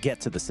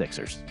get to the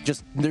Sixers.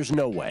 Just, there's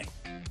no way.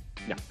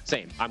 No,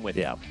 same. I'm with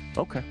you. Yeah.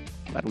 Okay.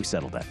 Glad we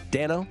settled that.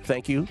 Dano,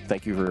 thank you.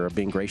 Thank you for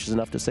being gracious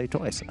enough to say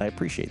twice. I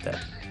appreciate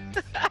that.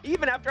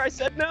 Even after I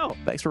said no.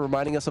 Thanks for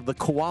reminding us of the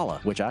koala,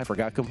 which I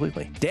forgot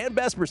completely. Dan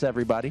Besbris,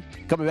 everybody.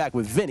 Coming back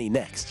with Vinny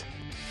next.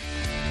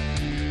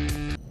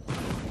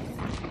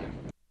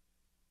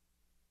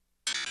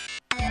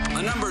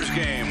 The Numbers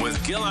Game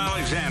with Gil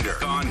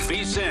Alexander on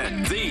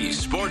VSiN, the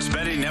Sports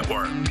Betting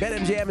Network.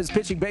 BetMGM is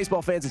pitching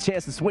baseball fans a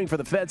chance to swing for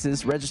the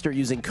fences. Register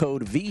using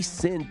code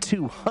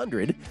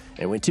VSiN200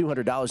 and win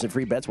 $200 in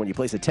free bets when you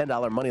place a $10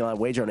 moneyline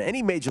wager on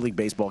any Major League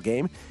Baseball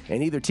game,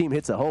 and either team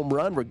hits a home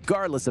run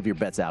regardless of your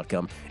bet's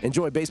outcome.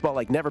 Enjoy baseball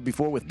like never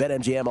before with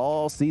BetMGM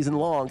all season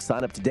long.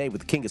 Sign up today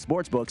with the King of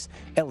Sportsbooks.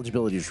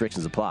 Eligibility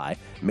restrictions apply.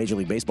 Major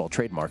League Baseball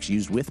trademarks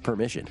used with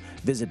permission.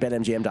 Visit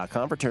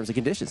BetMGM.com for terms and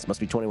conditions. Must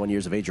be 21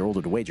 years of age or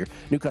older to wager.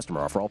 New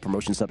customer offer. All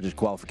promotions subject to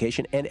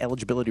qualification and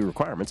eligibility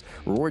requirements.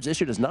 Rewards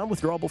issued as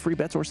non-withdrawable free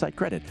bets or site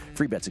credit.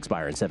 Free bets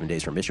expire in 7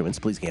 days from issuance.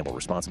 Please gamble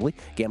responsibly.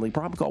 Gambling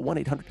problem? Call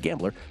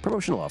 1-800-GAMBLER.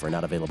 Promotional offer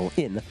not available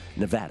in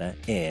Nevada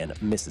and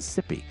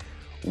Mississippi.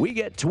 We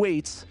get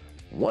tweets,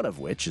 one of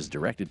which is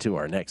directed to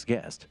our next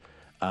guest.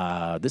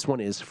 This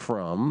one is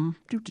from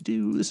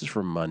This is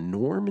from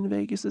Norman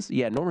Vegas.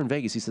 Norman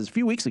Vegas. He says, a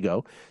few weeks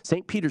ago,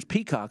 St. Peter's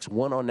Peacocks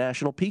won on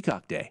National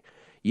Peacock Day.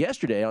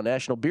 Yesterday, on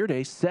National Beer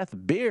Day, Seth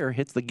Beer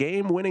hits the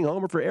game-winning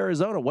homer for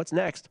Arizona. What's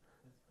next?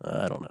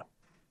 I don't know.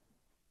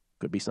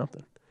 Could be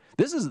something.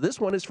 This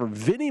one is for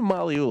Vinny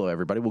Maliulo,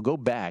 everybody. We'll go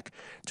back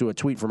to a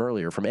tweet from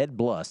earlier from Ed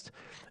Blust.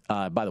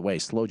 By the way,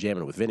 slow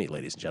jamming with Vinny,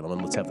 ladies and gentlemen.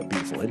 Let's have the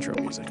beautiful intro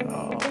music.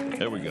 Oh,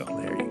 there we go.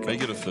 There you go.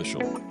 Make it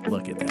official.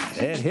 Look at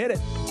that. And hit it.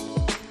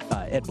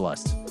 Ed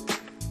Blust.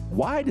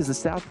 Why is the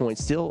South Point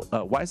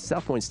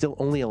still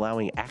only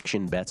allowing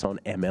action bets on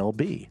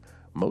MLB?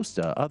 Most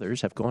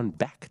others have gone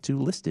back to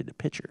listed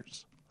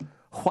pitchers.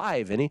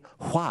 Why, Vinny?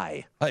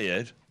 Why? Hi,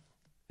 Ed.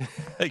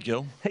 Hey,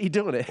 Gil. How you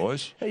doing, Ed?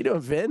 Boys. How you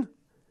doing, Vin?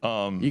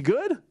 You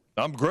good?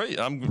 I'm great.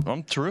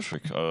 I'm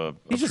terrific.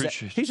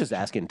 He's just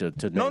asking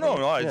to know.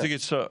 No. I think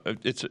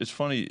it's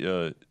funny.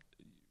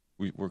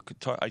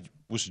 I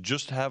was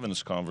just having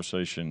this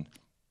conversation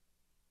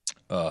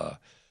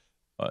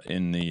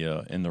in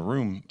the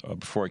room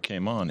before I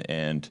came on,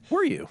 and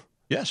were you?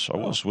 Yes, I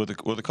was with a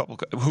couple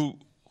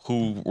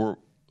who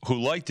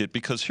liked it,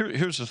 because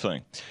here's the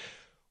thing: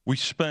 we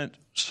spent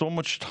so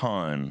much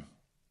time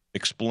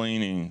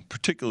explaining,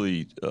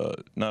 particularly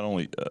not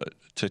only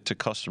to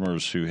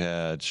customers who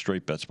had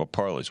straight bets but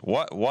parlays.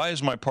 Why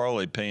is my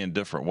parlay paying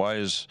different?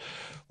 Why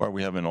are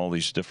we having all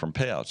these different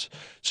payouts?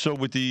 So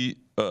with the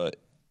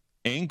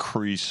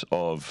increase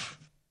of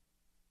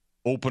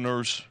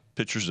openers,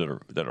 pitchers that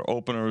are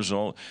openers, and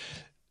all,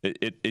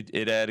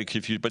 it added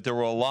confusion. But there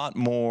were a lot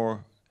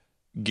more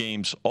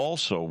games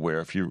also where,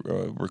 if you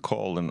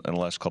recall, in the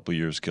last couple of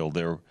years, Gil,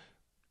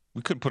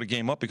 we couldn't put a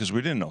game up because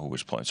we didn't know who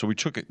was playing. So we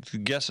took it to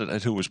guess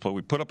at who was playing.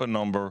 We put up a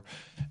number,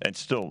 and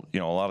still, a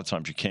lot of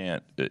times you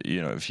can't.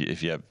 If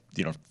you have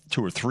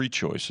 2 or 3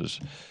 choices.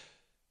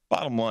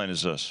 Bottom line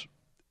is this: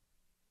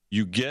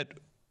 you get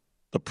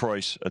the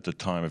price at the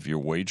time of your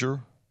wager,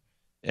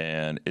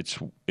 and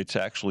it's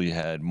actually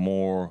had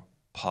more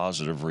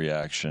positive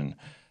reaction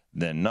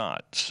than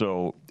not.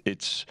 So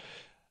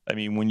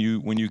when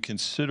you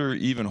consider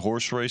even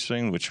horse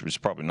racing, which is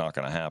probably not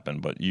going to happen,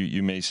 but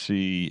you may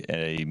see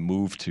a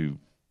move to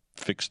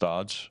fixed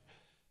odds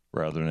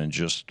rather than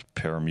just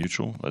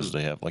pari-mutuel, as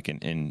they have like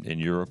in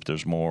Europe.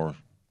 There's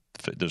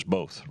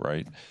both,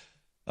 right?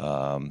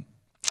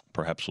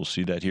 Perhaps we'll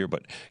see that here.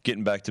 But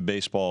getting back to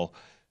baseball,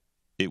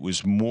 it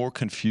was more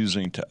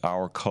confusing to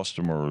our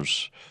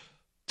customers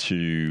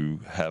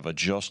to have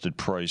adjusted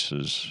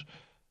prices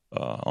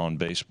on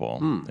baseball,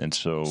 and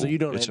so you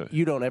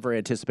don't ever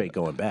anticipate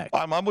going back.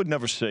 I would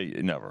never say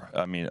never.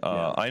 I mean,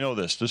 I know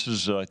this. This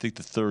is I think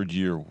the 3rd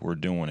year we're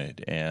doing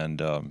it,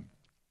 and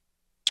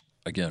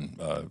again,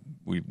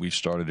 we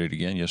started it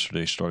again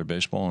yesterday. Started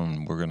baseball,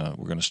 and we're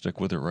gonna stick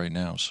with it right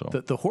now. So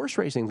the horse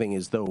racing thing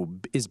is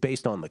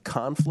based on the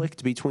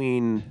conflict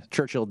between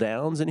Churchill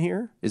Downs and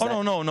here.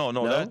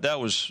 No. That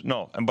was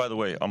no. And by the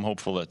way, I'm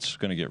hopeful that's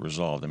going to get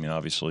resolved. I mean,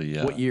 obviously.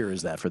 What year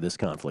is that for this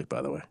conflict,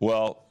 by the way?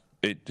 Well.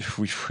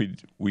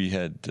 We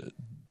had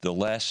the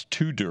last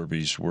 2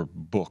 derbies were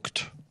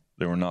booked.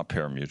 They were not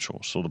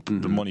pari-mutuel. So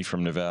the money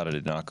from Nevada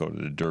did not go to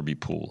the Derby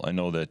pool. I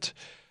know that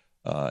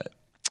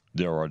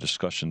there are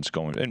discussions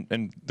going.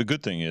 And the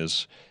good thing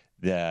is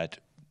that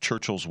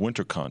Churchill's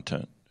winter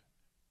content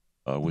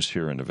was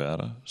here in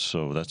Nevada.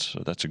 So that's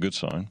a good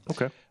sign.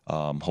 Okay.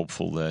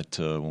 Hopeful that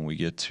when we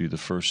get to the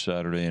first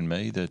Saturday in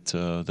May that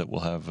we'll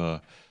have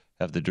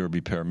the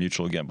Derby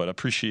pari-mutuel again. But I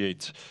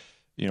appreciate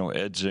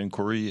Ed's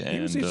inquiry,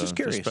 and he's just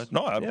curious.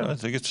 I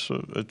think it's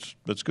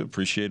good.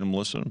 Appreciate him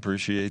listening.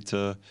 Appreciate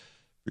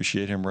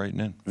him writing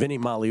in. Vinny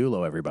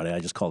Maliulo, everybody. I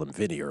just called him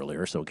Vinny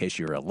earlier, so in case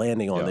you're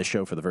landing on this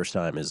show for the first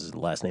time, his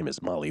last name is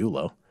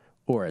Maliulo,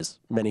 or as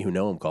many who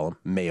know him call him,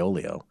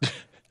 Maolio.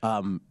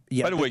 By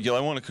the way, Gil,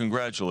 I want to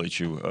congratulate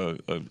you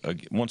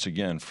once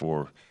again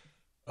for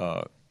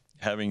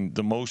having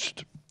the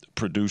most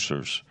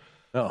producers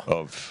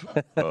of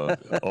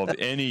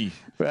any.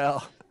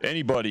 Well.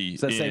 Anybody,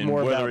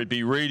 whether it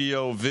be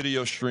radio,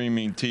 video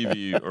streaming,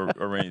 TV,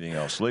 or anything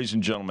else. Ladies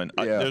and gentlemen,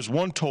 there's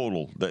one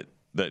total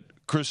that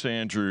Chris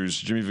Andrews,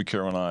 Jimmy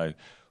Vaccaro, and I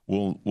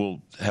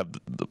will have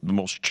the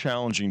most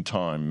challenging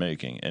time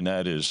making, and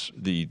that is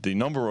the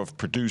number of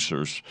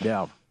producers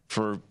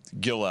for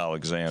Gil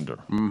Alexander.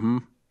 Mm-hmm.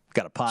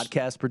 Got a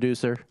podcast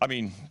producer. I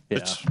mean,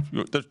 there's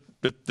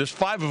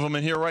 5 of them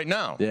in here right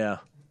now. Yeah,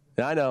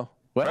 I know.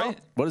 Well,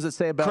 what does it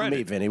say about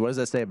me, Vinny? What does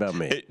that say about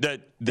me?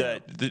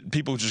 That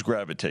people just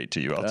gravitate to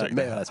you. I'll take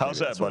that. How's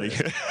that, buddy?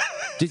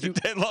 Did you?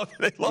 They love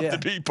to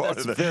be part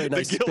of the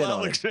nice Gil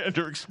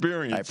Alexander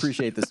experience. I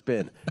appreciate the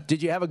spin.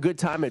 Did you have a good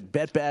time at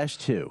Bet Bash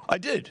 2? I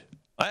did.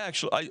 I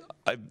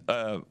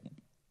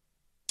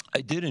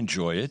did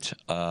enjoy it.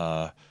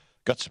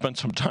 Got to spend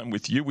some time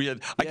with you. We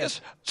had, I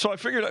guess, so I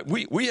figured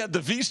we had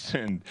the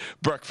VSiN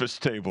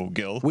breakfast table,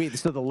 Gil.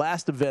 So the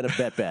last event of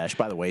Bet Bash,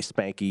 by the way,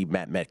 Spanky,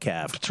 Matt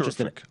Metcalf,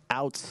 just an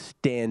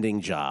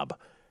outstanding job.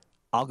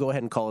 I'll go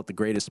ahead and call it the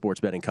greatest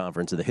sports betting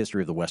conference in the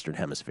history of the Western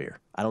Hemisphere.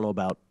 I don't know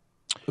about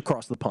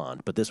across the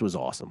pond, but this was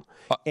awesome.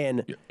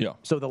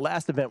 So the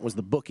last event was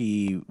the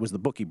bookie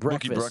breakfast.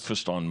 Bookie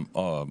breakfast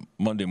on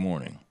Monday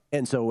morning.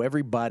 And so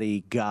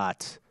everybody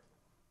got.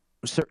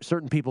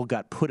 Certain people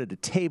got put at a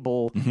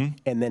table,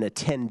 and then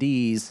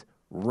attendees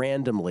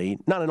randomly,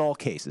 not in all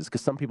cases,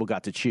 because some people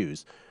got to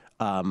choose,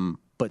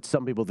 but but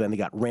some people then they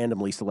got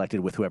randomly selected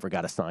with whoever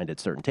got assigned at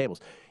certain tables.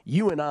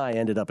 You and I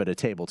ended up at a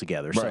table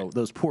together. So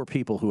those poor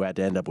people who had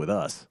to end up with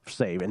us,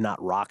 say, and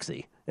not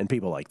Roxy and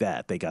people like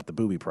that, they got the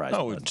booby prize.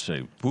 I wouldn't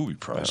say booby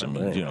prize.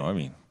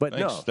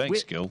 But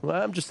thanks, Gil. Well,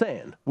 I'm just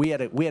saying, we had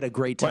a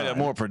great time. Might have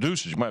more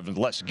producers. You might have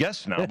less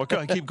guests now, but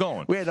keep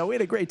going. we had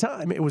a great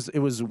time. It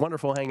was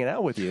wonderful hanging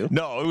out with you.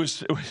 No, it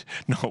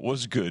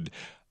was good.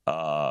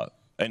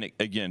 And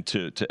again,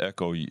 to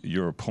echo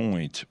your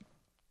point,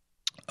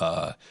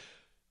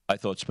 I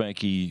thought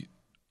Spanky,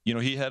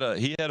 he had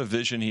a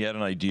vision, he had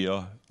an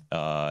idea,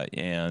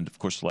 and of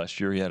course last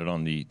year he had it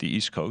on the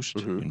East Coast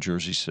in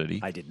Jersey City.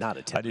 I did not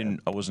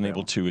attend. I wasn't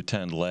able to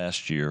attend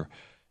last year.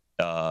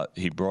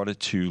 He brought it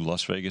to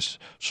Las Vegas.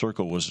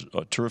 Circle was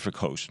a terrific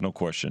host, no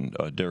question.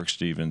 Derek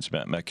Stevens,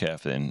 Matt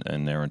Metcalf,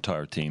 and their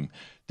entire team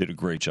did a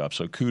great job.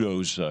 So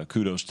kudos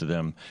to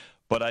them.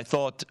 But I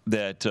thought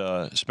that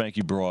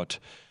Spanky brought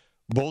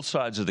both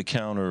sides of the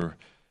counter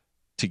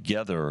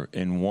together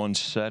in one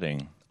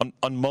setting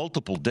on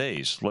multiple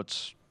days.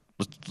 Let's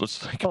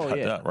think about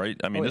that, right?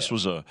 I mean, this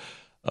was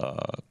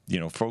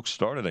folks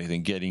started, I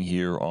think, getting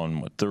here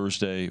on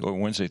Wednesday,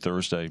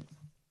 Thursday.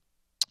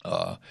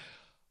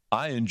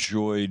 I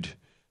enjoyed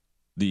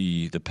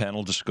the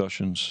panel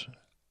discussions.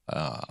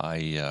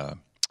 And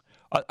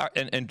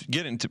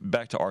getting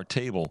back to our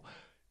table.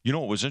 You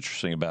know what was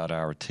interesting about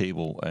our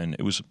table, and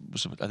I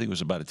think it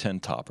was about a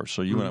 10-topper.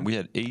 So you and I, we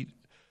had 8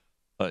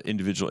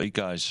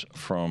 guys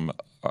from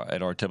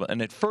at our table,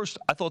 and at first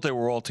I thought they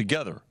were all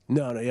together.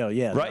 No,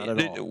 yeah, right. Not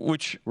at all.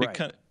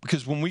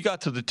 Because when we got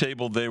to the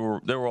table, they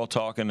were all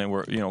talking. They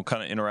were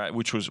kind of interact,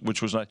 which was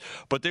nice.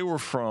 But they were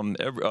from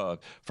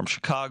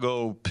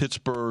Chicago,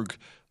 Pittsburgh,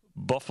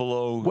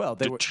 Buffalo,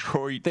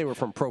 Detroit. They were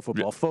from Pro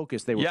Football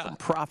Focus. They were from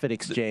Profit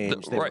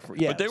Exchange.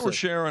 But they were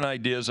sharing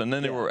ideas, and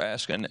then they were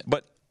asking.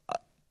 But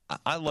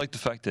I like the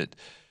fact that,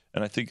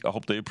 and I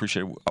hope they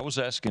appreciate it, I was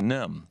asking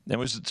them. It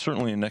was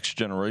certainly a next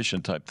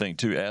generation type thing,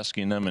 too,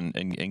 asking them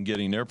and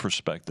getting their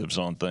perspectives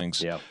on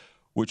things,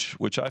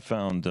 which I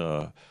found.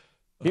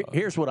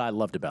 Here's what I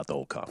loved about the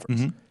whole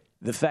conference. Mm-hmm.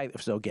 The fact,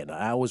 so again,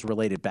 I always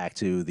related back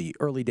to the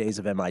early days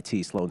of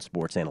MIT Sloan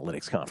Sports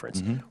Analytics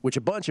Conference, which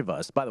a bunch of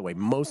us, by the way,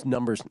 most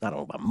numbers, I don't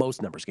know about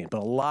most numbers games,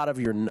 but a lot of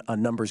your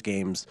numbers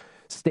games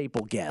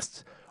staple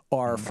guests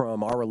are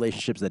from our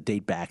relationships that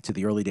date back to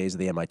the early days of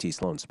the MIT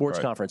Sloan Sports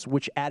Conference,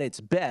 which at its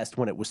best,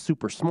 when it was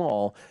super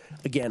small,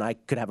 again, I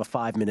could have a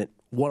 5-minute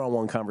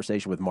one-on-one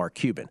conversation with Mark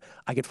Cuban.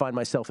 I could find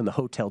myself in the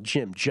hotel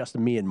gym, just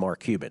me and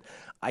Mark Cuban.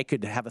 I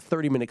could have a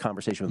 30-minute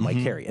conversation with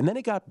Mike Carey. And then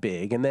it got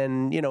big, and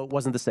then, it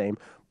wasn't the same.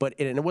 But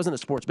it wasn't a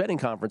sports betting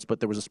conference, but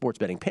there was a sports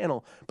betting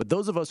panel. But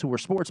those of us who were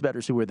sports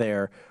bettors who were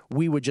there,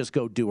 we would just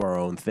go do our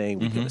own thing.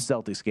 We'd go to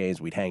Celtics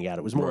games. We'd hang out.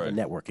 It was more of a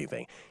networking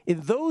thing.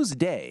 In those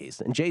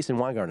days, and Jason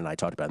Weingart and I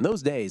talked about, in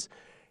those days,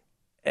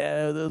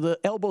 the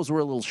elbows were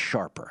a little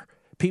sharper.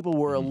 People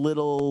were a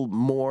little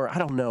more, I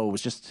don't know,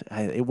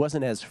 it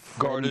wasn't as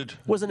guarded.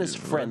 Wasn't as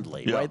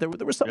friendly, right? There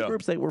were some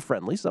groups that were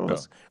friendly. Some of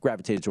us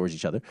gravitated towards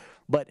each other.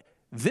 But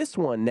this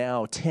one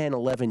now, 10,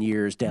 11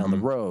 years down the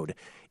road,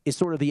 is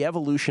sort of the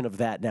evolution of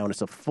that now, and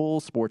it's a full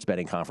sports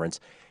betting conference.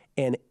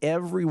 And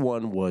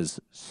everyone was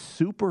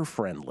super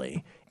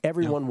friendly.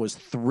 Everyone was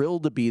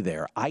thrilled to be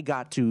there. I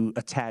got to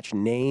attach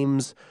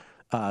names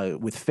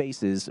with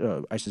faces,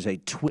 I should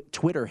say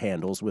Twitter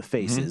handles with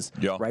faces,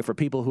 right, for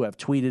people who have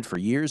tweeted for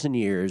years and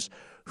years,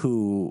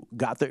 who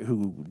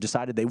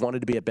decided they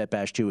wanted to be at Bet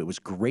Bash 2. It was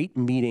great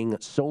meeting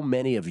so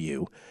many of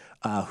you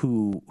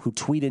who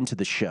tweet into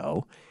the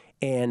show.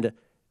 And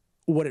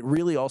what it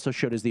really also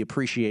showed is the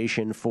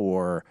appreciation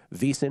for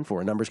VSiN, for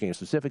a numbers game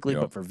specifically,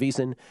 but for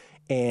VSiN.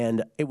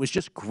 And it was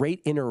just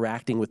great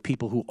interacting with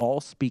people who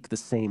all speak the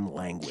same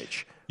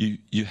language.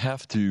 You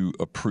have to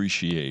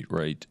appreciate,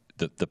 right,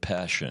 the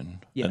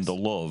passion and the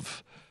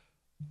love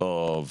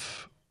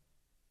of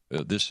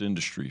this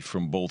industry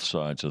from both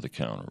sides of the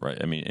counter, right?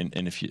 I mean,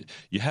 and if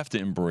you have to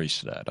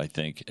embrace that, I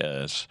think,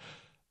 as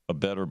a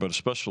bettor, but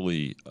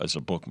especially as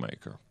a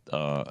bookmaker.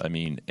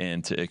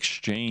 And to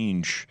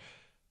exchange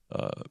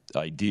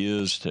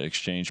ideas, to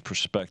exchange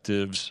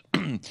perspectives,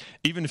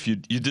 even if you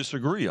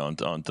disagree on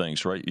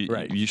things, right?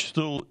 You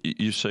still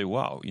say,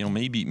 wow,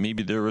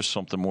 maybe there is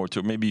something more to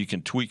it. Maybe you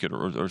can tweak it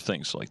or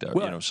things like that.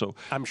 Well, So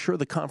I'm sure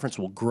the conference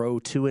will grow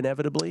too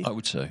inevitably. I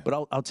would say,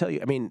 but I'll tell you.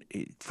 I mean,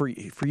 for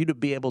you to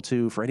be able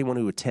to, for anyone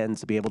who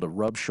attends, to be able to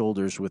rub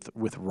shoulders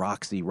with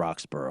Roxy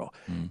Roxborough,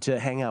 to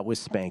hang out with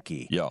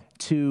Spanky,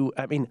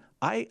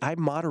 I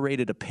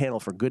moderated a panel,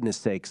 for goodness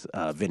sakes,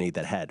 Vinny,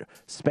 that had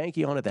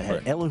Spanky on it, that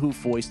had Elihu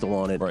Foystel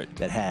on it,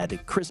 that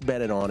had Chris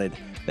Bennett on it,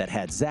 that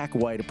had Zach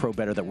White, a pro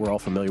bettor that we're all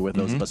familiar with,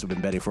 those of us who've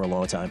been betting for a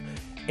long time.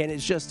 And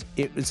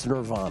it's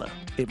nirvana.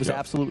 It was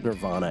absolute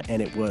nirvana,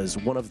 and it was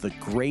one of the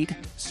great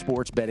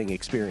sports betting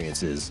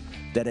experiences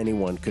that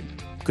anyone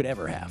could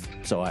ever have.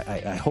 So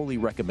I wholly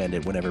recommend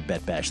it whenever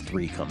Bet Bash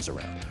 3 comes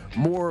around.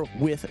 More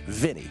with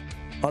Vinny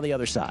on the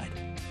other side.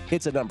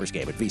 It's a numbers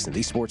game at VSiN,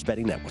 the Sports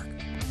Betting Network.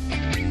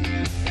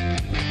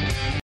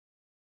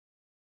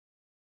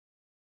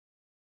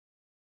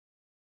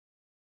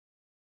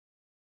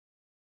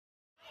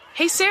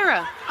 Hey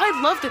Sarah,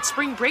 I love that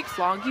spring break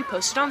vlog you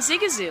posted on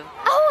Zigazoo.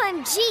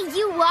 OMG,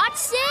 you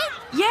watched it?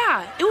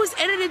 Yeah, it was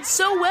edited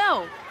so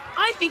well.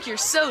 I think you're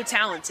so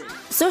talented.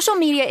 Social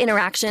media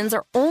interactions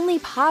are only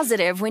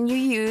positive when you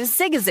use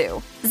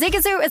Zigazoo.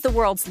 Zigazoo is the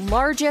world's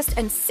largest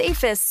and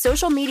safest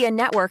social media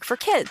network for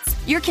kids.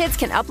 Your kids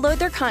can upload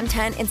their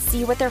content and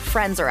see what their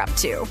friends are up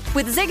to.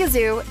 With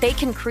Zigazoo, they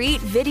can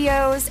create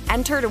videos,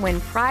 enter to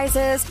win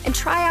prizes, and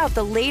try out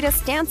the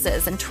latest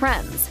dances and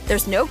trends.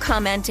 There's no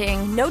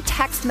commenting, no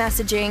text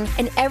messaging,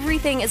 and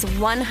everything is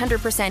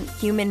 100%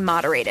 human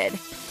moderated.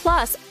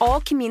 Plus,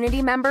 all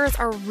community members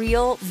are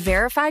real,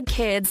 verified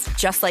kids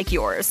just like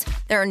yours.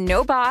 There are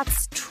no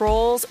bots,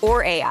 trolls,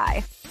 or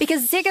AI.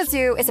 Because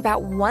Zigazoo is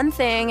about one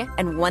thing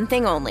and one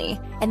thing only,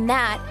 and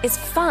that is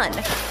fun.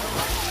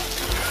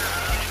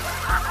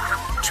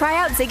 Try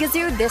out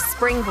Zigazoo this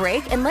spring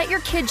break and let your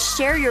kids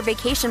share your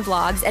vacation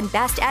vlogs and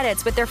best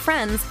edits with their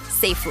friends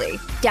safely.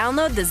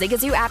 Download the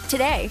Zigazoo app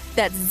today.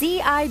 That's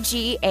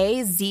Zigazoo.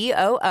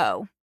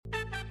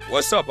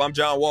 What's up? I'm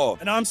John Wall.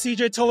 And I'm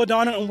CJ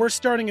Toledano, and we're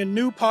starting a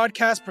new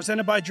podcast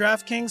presented by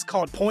DraftKings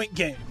called Point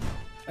Game.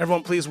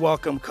 Everyone, please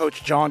welcome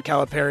Coach John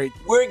Calipari.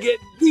 We're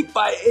getting beat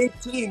by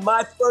 18.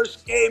 My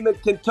first game in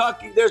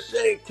Kentucky. They're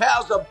saying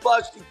Cal's a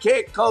bust. He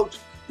can't coach.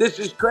 This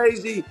is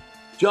crazy.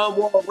 John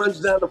Wall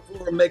runs down the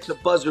floor and makes a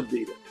buzzer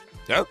beater.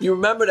 Yep. You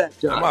remember that,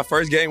 John? That's my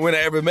first game win I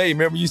ever made.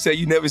 Remember you said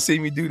you never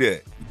seen me do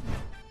that.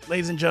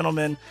 Ladies and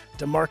gentlemen,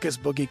 DeMarcus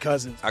Boogie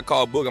Cousins. I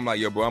called Boog. I'm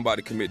like, yo, bro, I'm about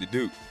to commit to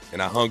Duke.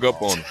 And I hung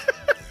up on him.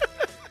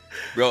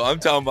 Bro, I'm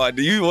talking about,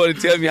 do you want to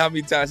tell me how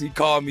many times he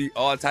called me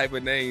all type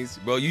of names?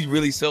 Bro, you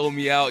really sold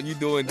me out. You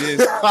doing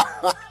this.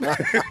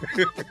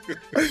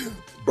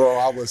 Bro,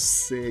 I was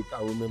sick.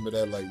 I remember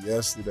that like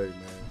yesterday,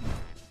 man.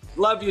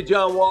 Love you,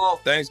 John Wall.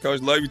 Thanks,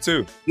 Coach. Love you,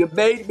 too. You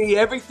made me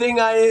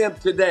everything I am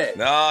today.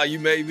 Nah, you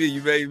made me.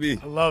 You made me.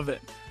 I love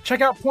it.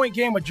 Check out Point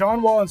Game with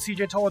John Wall and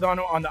CJ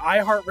Toledano on the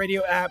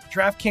iHeartRadio app,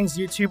 DraftKings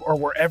YouTube, or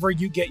wherever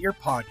you get your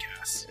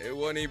podcasts. It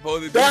wasn't even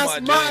supposed to be That's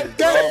my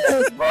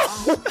dance,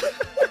 bro.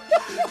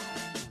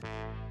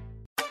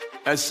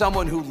 As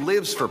someone who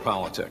lives for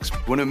politics,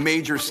 when a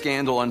major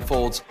scandal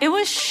unfolds, it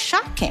was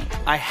shocking.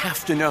 I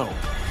have to know,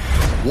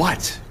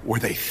 what were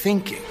they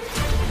thinking?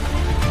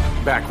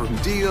 Backroom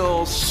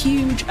deals,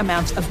 huge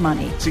amounts of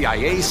money,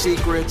 CIA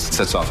secrets,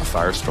 sets off a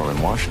firestorm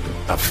in Washington,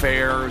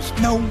 affairs.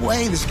 No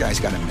way this guy's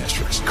got a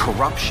mistress.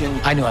 Corruption.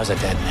 I knew I was a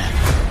dead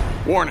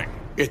man. Warning,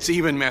 it's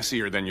even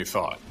messier than you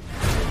thought.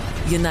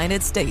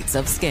 United States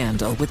of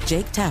Scandal with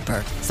Jake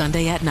Tapper,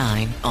 Sunday at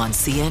 9 on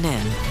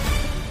CNN.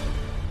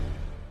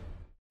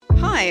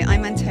 Hi,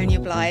 I'm Antonia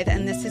Blythe,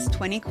 and this is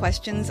 20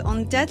 Questions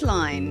on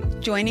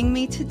Deadline. Joining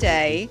me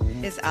today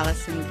is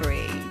Alison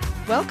Brie.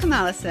 Welcome,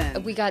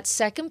 Alison. We got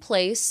second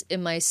place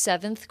in my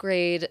 7th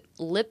grade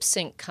lip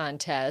sync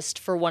contest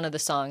for one of the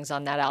songs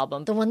on that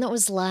album. The one that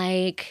was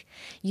like,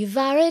 "You've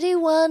already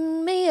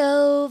won me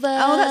over."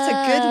 Oh, that's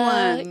a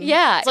good one.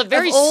 Yeah. It's a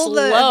very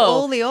slow. Of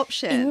all the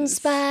options. In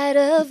spite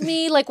of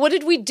me. Like, what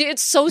did we do?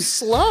 It's so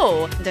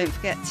slow. Don't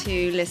forget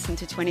to listen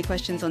to 20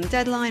 Questions on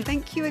Deadline.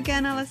 Thank you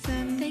again,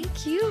 Alison.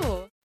 Thank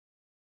you.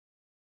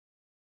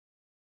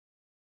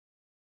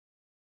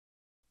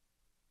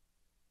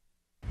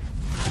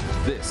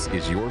 This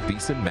is your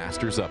VEASAN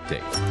Masters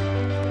Update.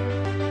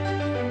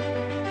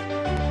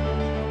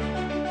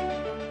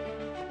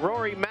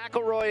 Rory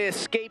McIlroy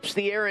escapes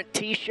the errant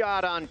tee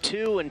shot on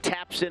 2 and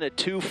taps in a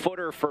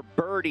 2-footer for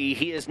birdie.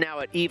 He is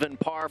now at even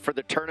par for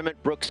the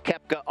tournament. Brooks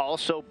Koepka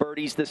also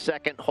birdies the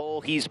second hole.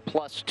 He's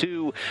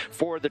 +2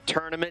 for the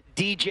tournament.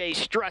 DJ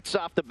struts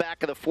off the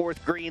back of the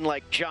 4th green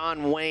like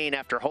John Wayne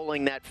after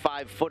holing that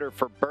 5-footer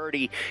for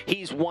birdie.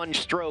 He's 1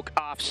 stroke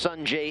off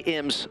Sungjae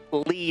Im's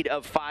lead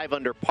of 5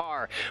 under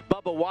par.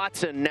 Bubba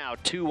Watson now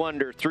 2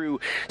 under through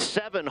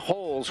 7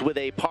 holes with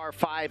a par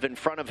 5 in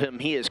front of him.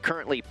 He is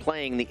currently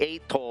playing the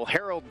 8th hole.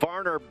 Harold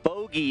Varner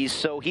bogeys,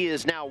 so he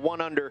is now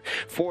 1 under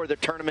for the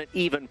tournament,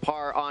 even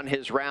par on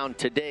his round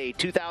today.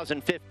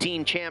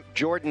 2015 champ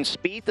Jordan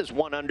Spieth is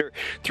 1 under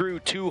through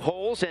 2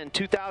 holes, and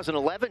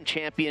 2011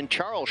 champion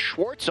Charles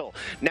Schwartzel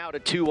now to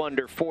 2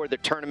 under for the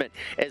tournament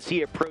as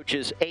he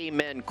approaches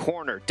Amen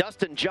Corner.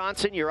 Dustin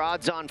Johnson, your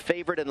odds-on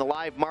favorite in the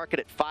live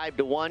market at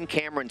 5-1.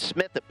 Cameron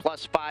Smith at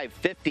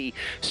 +550.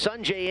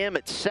 Sungjae Im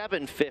at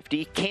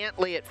 750.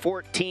 Cantlay at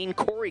 14.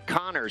 Corey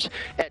Connors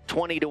at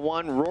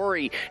 20-1.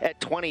 Rory at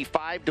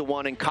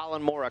 25-1, and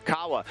Colin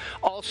Morikawa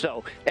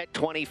also at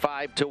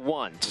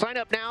 25-1. Sign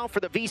up now for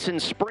the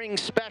VEASAN Spring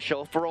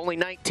Special. For only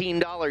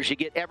 $19, you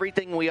get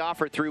everything we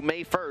offer through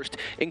May 1st,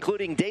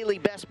 including daily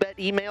best bet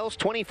emails,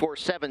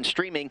 24/7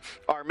 streaming,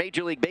 our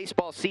Major League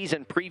Baseball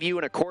season preview,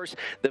 and of course,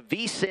 the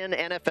VEASAN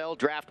NFL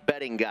Draft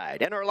Betting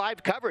Guide, and our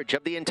live coverage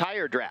of the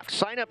entire draft.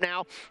 Sign up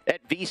now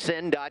at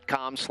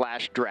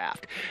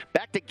vsin.com/draft.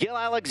 Back to Gil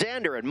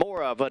Alexander and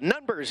more of a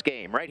numbers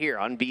game right here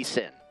on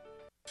VSiN.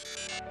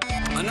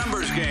 A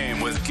numbers game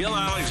with Gil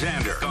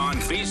Alexander on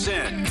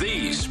VSiN,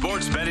 the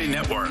sports betting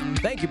network.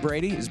 Thank you,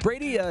 Brady. Is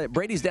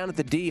Brady's down at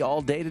the D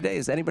all day today?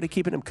 Is anybody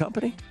keeping him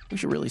company? We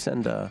should really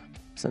send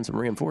some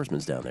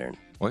reinforcements down there.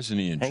 Why isn't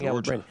he in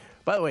Georgia?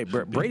 By the way,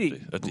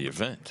 Brady at the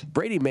event.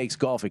 Brady makes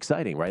golf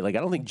exciting, right? Like I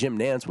don't think Jim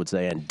Nantz would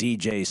say, and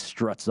DJ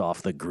struts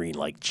off the green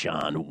like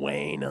John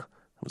Wayne. That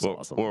was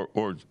awesome. Or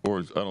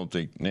I don't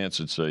think Nantz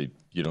would say,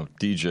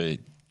 DJ,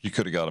 you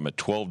could have got him at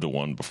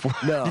 12-1 before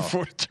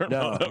the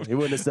tournament. No, he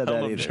wouldn't have said I that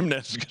don't know either. if Jim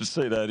Nantz is going to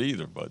say that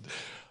either, but.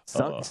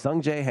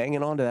 Sung Jae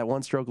hanging on to that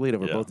one-stroke lead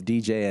over both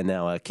DJ and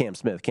now Cam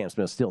Smith. Cam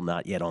Smith still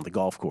not yet on the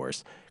golf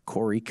course.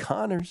 Corey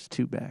Connors,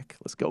 2 back.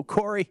 Let's go,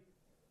 Corey.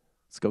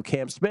 Let's go,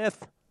 Cam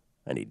Smith.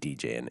 I need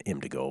DJ and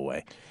him to go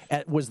away.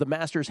 Was the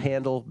Masters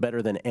handle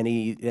better than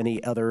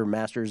any other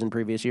Masters in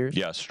previous years?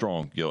 Yeah,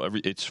 strong.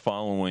 It's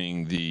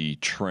following the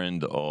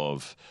trend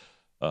of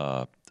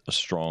a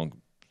strong,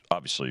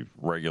 obviously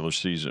regular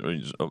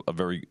season, a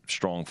very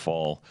strong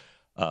fall,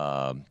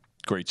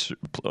 great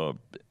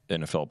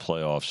NFL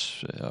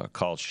playoffs,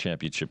 college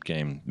championship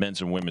game,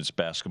 men's and women's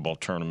basketball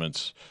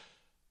tournaments.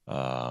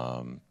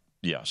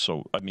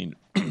 So I mean,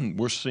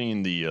 we're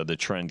seeing the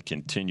trend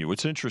continue.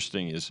 What's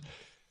interesting is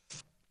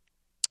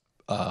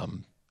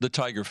the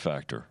Tiger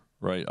factor,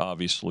 right?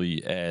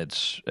 Obviously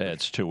adds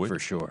to it for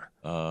sure.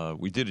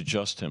 We did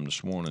adjust him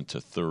this morning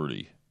to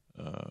 30.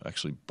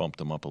 Actually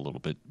bumped him up a little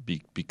bit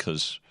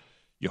because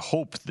you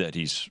hope that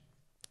he's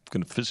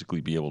going to physically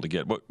be able to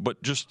get.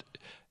 But just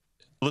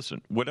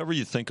listen, whatever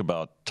you think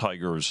about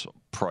Tiger's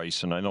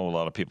price, and I know a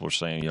lot of people are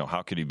saying,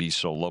 how could he be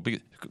so low? Because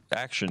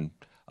action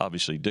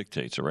obviously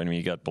dictates it, right? I mean,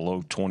 he got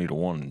below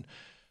 20-1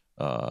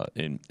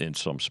 in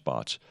some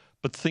spots.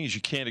 But the thing is,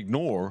 you can't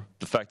ignore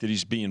the fact that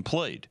he's being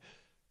played,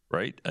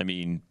 right? I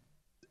mean,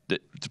 the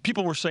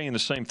people were saying the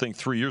same thing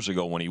 3 years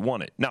ago when he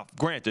won it. Now,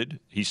 granted,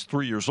 he's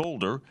 3 years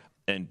older,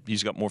 and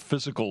he's got more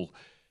physical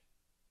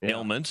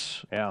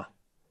ailments. Yeah.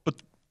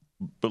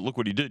 But look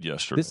what he did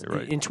yesterday,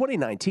 right? In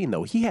 2019,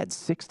 though, he had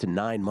 6 to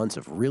 9 months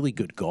of really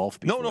good golf.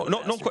 No, I'm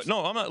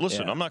not.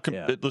 Listen, I'm not.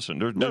 Listen,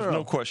 there's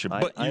no question.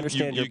 But I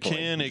understand you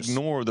can't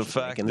ignore the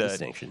fact that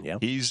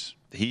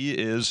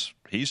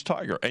he's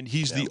Tiger, and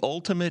he's the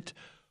ultimate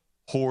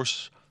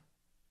horse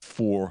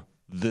for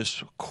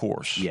this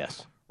course.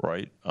 Yes.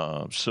 Right.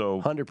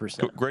 So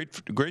 100%.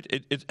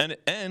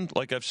 Great. And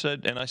like I've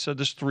said, and I said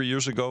this 3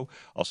 years ago,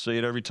 I'll say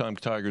it every time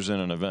Tiger's in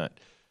an event.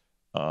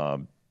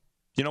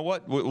 You know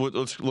what?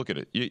 Let's look at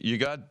it. You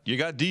got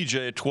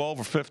DJ at 12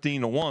 or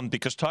 15-1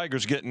 because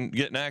Tiger's getting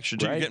action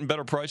too. Right. You're getting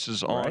better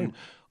prices on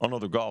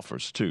other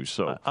golfers too.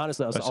 So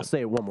honestly, I'll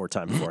say it one more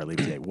time before I leave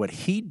today. What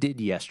he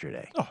did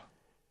yesterday,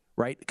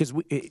 right? Because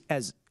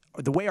as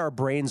the way our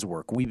brains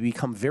work, we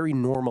become very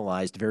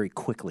normalized very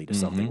quickly to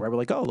something. Right? We're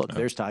like, oh look,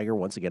 there's Tiger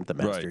once again at the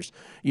Masters.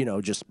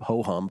 Right. Just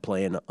ho hum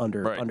playing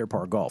under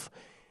par golf.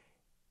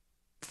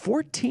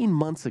 14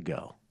 months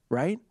ago,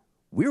 right?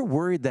 We were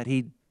worried that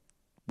he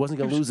wasn't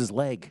going to lose his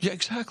leg. Yeah,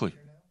 exactly.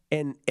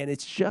 And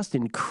it's just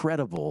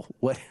incredible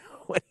what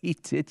he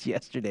did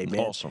yesterday,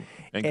 man. Awesome.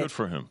 And good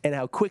for him. And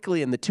how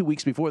quickly in the 2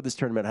 weeks before this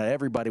tournament, how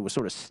everybody was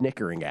sort of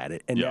snickering at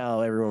it. And now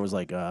everyone was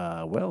like,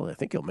 well, I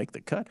think he'll make the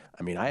cut.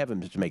 I mean, I have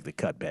him to make the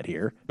cut bet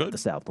here at the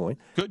South Point.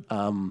 Good.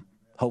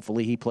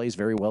 Hopefully he plays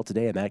very well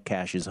today, and that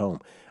cash is home.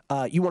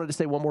 You wanted to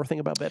say one more thing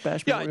about Bet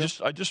Bash? Yeah,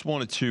 I just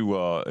wanted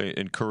to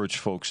encourage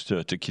folks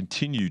to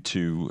continue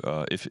to,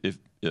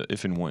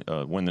 if and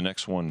when the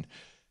next one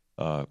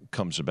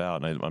comes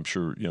about, and I'm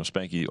sure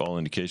Spanky, all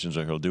indications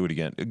are he'll do it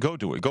again. Go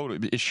do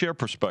it. Share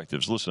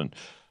perspectives. Listen,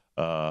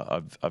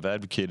 I've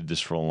advocated this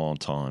for a long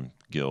time,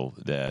 Gil,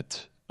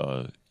 that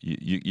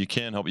you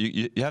can't help.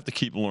 You have to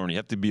keep learning. You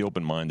have to be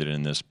open-minded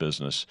in this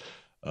business.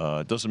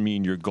 It doesn't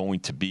mean you're going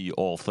to be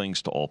all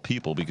things to all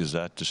people, because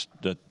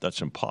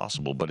that's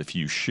impossible. But if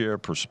you share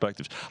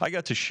perspectives, I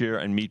got to share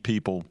and meet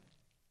people.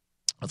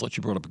 I thought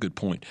you brought up a good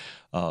point.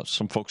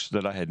 Some folks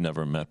that I had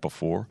never met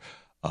before.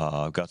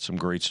 I've got some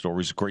great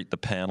stories. The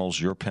panels.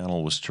 Your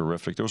panel was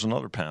terrific. There was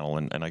another panel,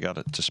 and I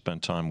got to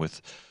spend time with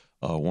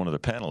one of the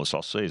panelists.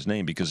 I'll say his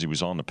name because he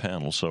was on the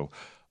panel. So,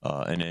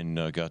 and then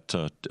got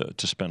to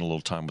spend a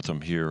little time with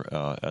him here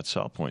at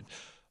South Point.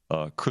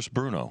 Chris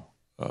Bruno,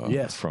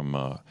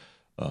 from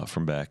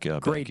back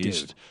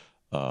east,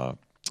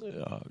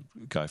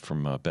 guy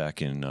from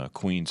back in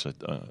Queens,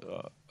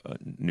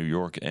 New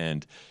York,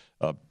 and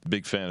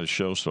big fan of the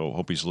show. So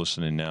hope he's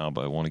listening now.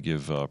 But I want to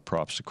give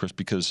props to Chris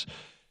because.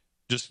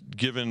 Just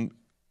given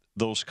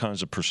those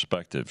kinds of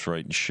perspectives,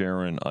 right, and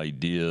sharing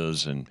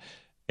ideas and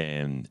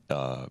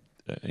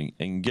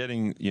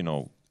getting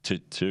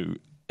to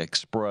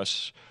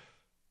express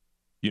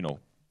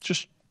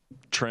just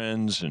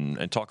trends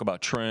and talk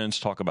about trends,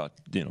 talk about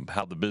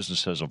how the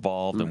business has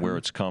evolved and where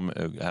it's come,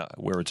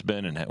 where it's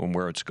been, and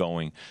where it's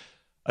going.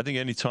 I think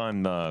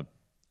anytime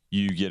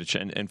you get a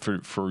chance, and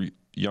for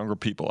younger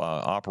people,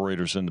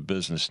 operators in the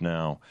business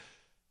now.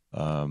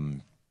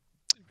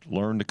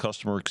 Learn the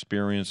customer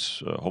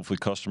experience. Hopefully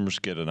customers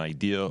get an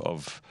idea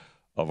of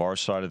our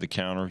side of the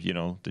counter.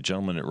 The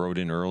gentleman that wrote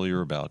in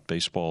earlier about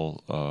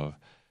baseball,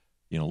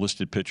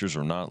 listed pitchers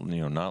or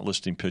not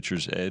listing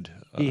pitchers, Ed.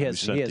 He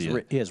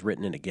has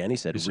written in again. He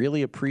said,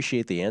 really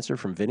appreciate the answer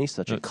from Vinny.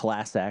 Such a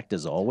class act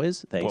as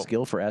always. Thanks,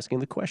 Gil, for asking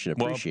the question.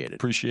 Appreciate it.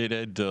 Appreciate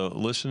Ed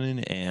listening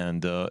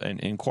and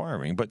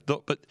inquiring. But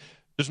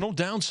There's no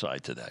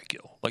downside to that,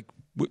 Gil. Like,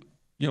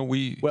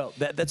 Well,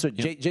 that's what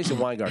Jason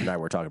Weingart and I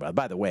were talking about.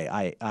 By the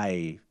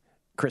way,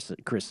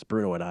 Chris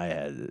Bruno and I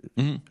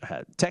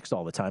had text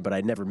all the time, but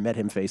I never met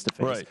him face to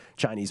face. Right.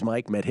 Chinese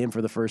Mike met him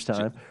for the first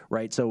time,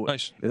 right? So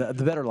nice. The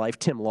Better Life,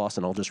 Tim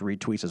Lawson, I'll just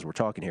read tweets as we're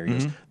talking here. He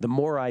goes, the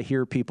more I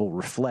hear people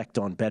reflect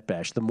on Bet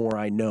Bash, the more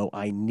I know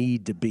I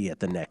need to be at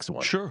the next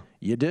one. Sure.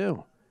 You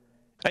do.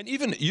 And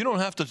even you don't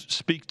have to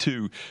speak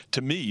to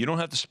me. You don't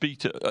have to speak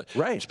to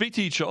speak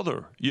to each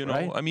other. You know,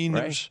 Right. I mean,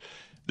 Right.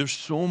 there's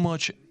so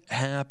much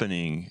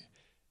happening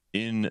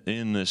in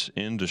this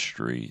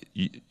industry.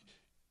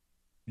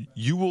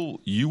 You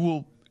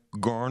will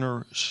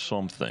garner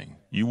something.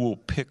 You will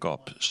pick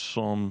up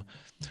some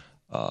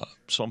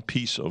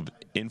piece of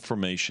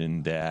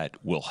information that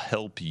will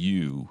help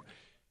you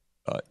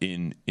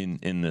in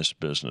this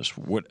business,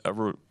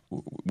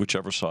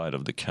 whichever side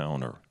of the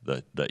counter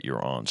that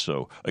you're on.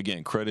 So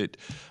again, credit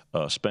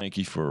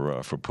Spanky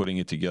for putting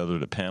it together.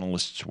 The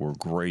panelists were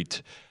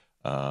great.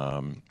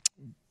 The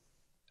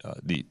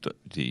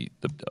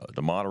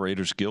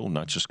moderators, Gil,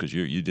 not just because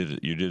you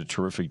did a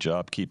terrific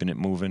job keeping it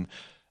moving.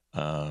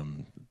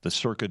 The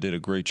Circa did a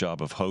great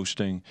job of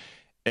hosting,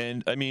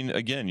 and I mean,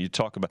 again, you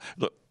talk about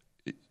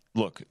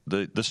look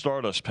the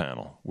Stardust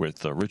panel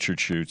with Richard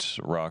Schutz,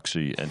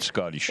 Roxy, and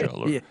Scotty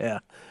Scheffler. Yeah,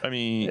 I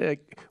mean,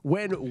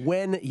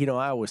 when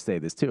I always say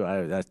this too.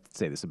 I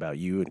say this about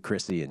you and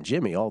Chrissy and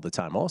Jimmy all the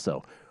time.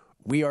 Also,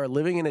 we are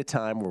living in a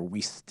time where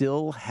we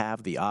still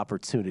have the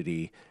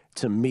opportunity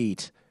to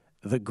meet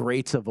the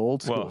greats of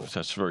old school. Well,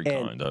 that's very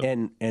kind.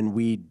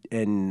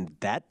 And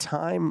that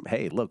time,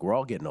 hey, look, we're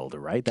all getting older,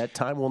 right? That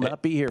time will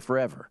not be here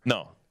forever.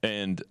 No,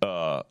 and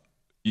the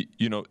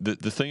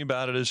thing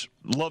about it is,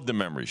 love the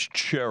memories,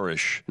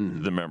 cherish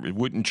the memories.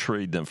 Wouldn't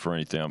trade them for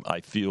anything.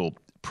 I feel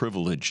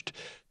privileged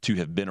to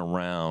have been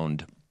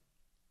around,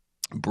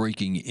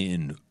 breaking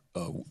in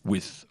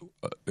with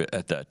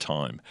at that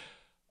time.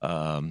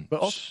 But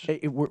also,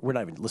 we're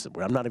not even listen.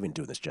 I'm not even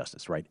doing this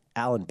justice, right?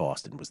 Alan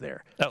Boston was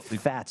there.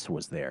 Fats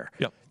was there.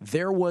 Yep.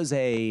 There was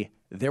a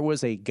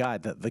guy,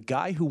 the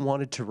guy who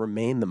wanted to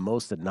remain the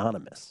most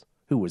anonymous,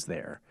 who was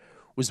there,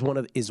 is one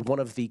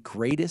of the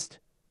greatest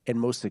and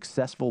most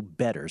successful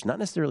bettors, not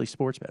necessarily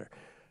sports bettor,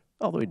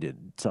 although he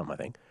did some, I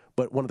think,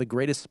 but one of the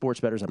greatest sports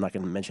bettors. I'm not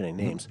going to mention any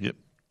names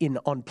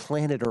on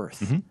planet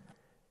Earth.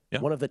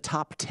 One of the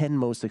top 10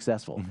 most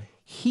successful.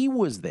 He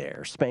was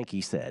there.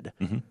 Spanky said.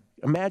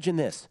 Imagine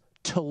this,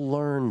 to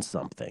learn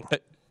something.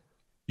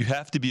 You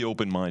have to be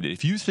open-minded.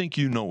 If you think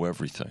you know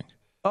everything,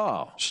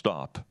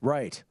 stop.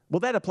 Right. Well,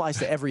 that applies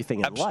to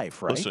everything in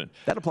life, right? Listen,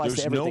 that applies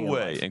to everything no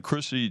way, in life. and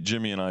Chrissy,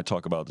 Jimmy, and I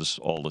talk about this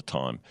all the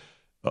time.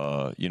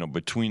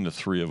 Between the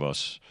three of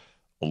us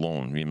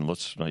alone, I mean,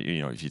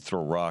 if you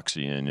throw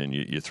Roxy in and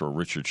you throw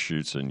Richard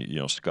Schutz and,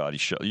 Scotty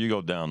Scheffler, you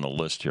go down the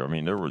list here. I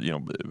mean, there were,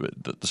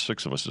 the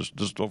six of us,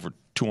 there's over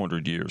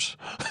 200 years.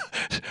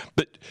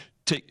 But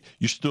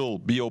you still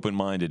be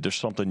open-minded. There's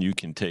something you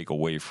can take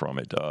away from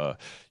it.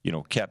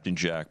 Captain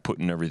Jack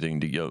putting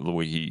everything together, the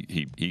way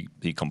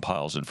he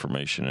compiles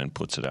information and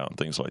puts it out and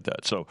things like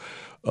that. So,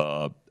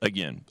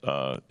 again,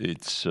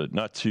 it's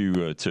not to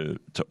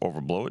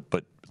overblow it,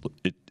 but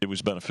it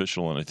was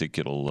beneficial, and I think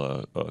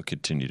it'll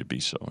continue to be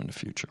so in the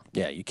future.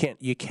 Yeah,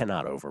 you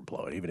cannot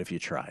overblow it, even if you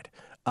tried.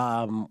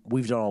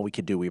 We've done all we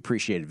could do. We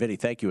appreciate it. Vinny,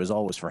 thank you as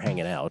always for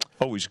hanging out.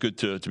 Always good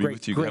to be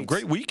with you.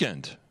 Great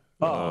weekend.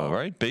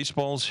 Right?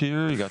 Baseball's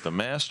here. You got the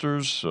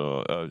Masters,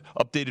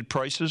 updated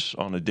prices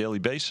on a daily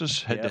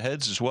basis,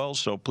 head-to-heads as well.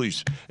 So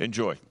please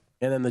enjoy.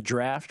 And then the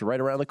draft right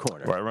around the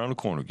corner. Right around the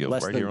corner, Gil.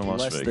 Right here in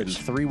Las Vegas. Less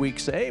than 3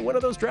 weeks. Hey, when are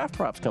those draft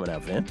props coming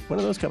out, Vin? When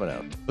are those coming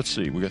out? Let's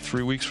see. We got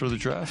 3 weeks for the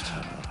draft.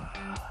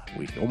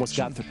 We almost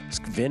got through.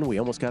 Vin, we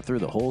almost got through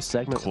the whole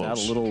segment without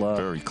a little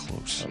very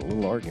close. A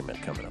little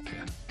argument coming up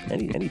here.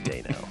 Any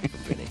day now from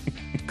Vinny.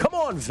 Come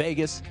on,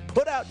 Vegas.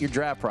 Put out your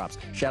draft props.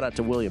 Shout out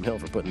to William Hill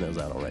for putting those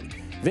out already.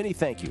 Vinny,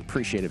 thank you.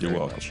 Appreciate it very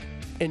much.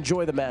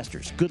 Enjoy the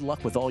Masters. Good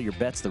luck with all your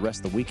bets the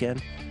rest of the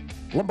weekend.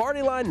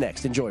 Lombardi Line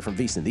next. Enjoy from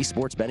VSiN, the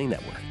Sports Betting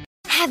Network.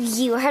 Have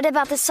you heard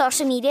about the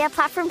social media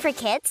platform for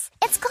kids?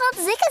 It's called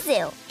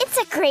Zigazoo. It's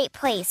a great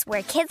place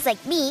where kids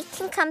like me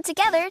can come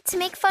together to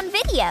make fun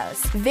videos.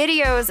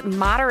 Videos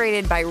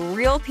moderated by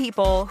real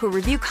people who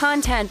review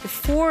content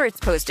before it's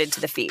posted to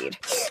the feed.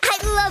 I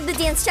love the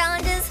dance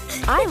challenges.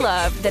 I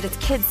love that it's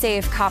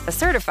kid-safe, COPPA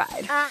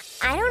certified.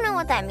 I don't know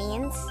what that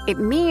means. It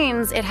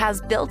means it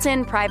has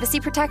built-in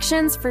privacy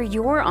protections for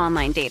your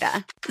online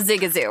data.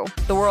 Zigazoo,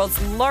 the world's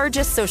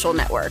largest social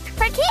network.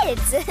 For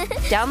kids.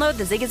 Download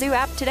the Zigazoo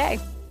app today.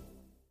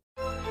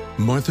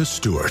 Martha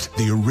Stewart,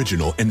 the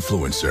original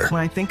influencer. When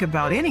I think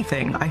about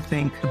anything, I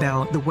think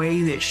about the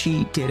way that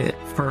she did it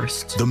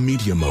first. The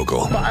media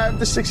mogul. 5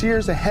 to 6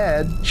 years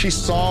ahead, she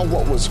saw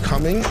what was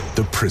coming.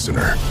 The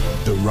prisoner.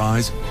 The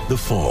rise, the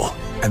fall,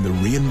 and the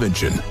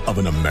reinvention of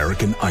an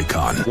American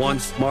icon.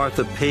 Once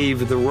Martha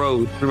paved the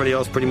road, everybody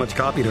else pretty much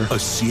copied her. A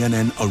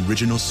CNN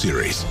original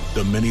series,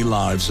 The Many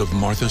Lives of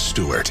Martha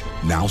Stewart,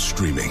 now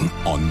streaming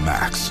on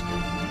Max.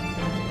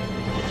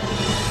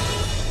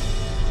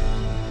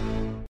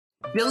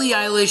 Billie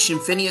Eilish and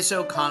Phineas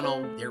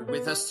O'Connell, they're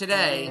with us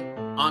today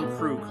on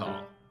Crew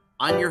Call.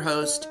 I'm your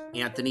host,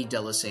 Anthony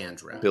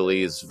D'Alessandro.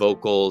 Billie's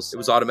vocals, it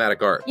was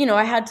automatic art. You know,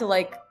 I had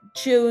to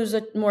choose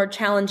a more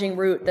challenging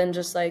route than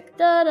just da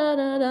da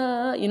da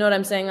da. You know what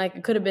I'm saying?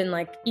 It could have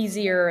been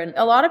easier. And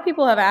a lot of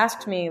people have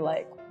asked me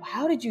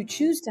how did you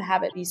choose to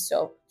have it be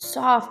so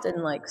soft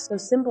and so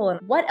simple?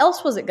 And what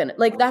else was it gonna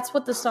that's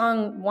what the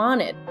song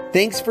wanted.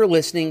 Thanks for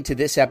listening to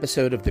this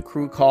episode of the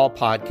Crew Call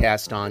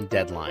podcast on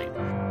Deadline.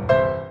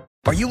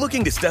 Are you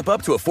looking to step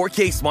up to a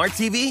 4K smart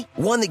TV?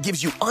 One that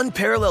gives you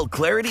unparalleled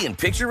clarity and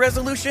picture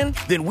resolution?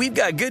 Then we've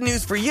got good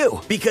news for you,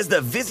 because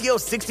the Vizio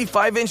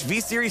 65-inch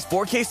V-Series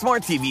 4K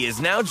smart TV is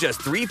now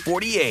just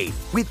 $348.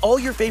 With all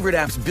your favorite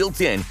apps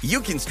built in,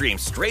 you can stream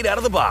straight out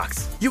of the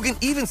box. You can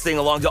even sing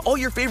along to all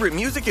your favorite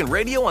music and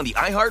radio on the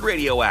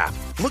iHeartRadio app.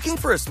 Looking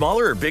for a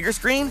smaller or bigger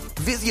screen?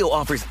 Vizio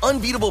offers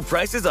unbeatable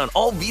prices on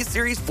all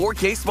V-Series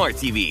 4K smart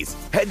TVs.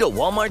 Head to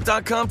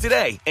Walmart.com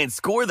today and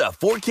score the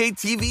 4K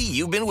TV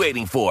you've been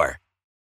waiting for.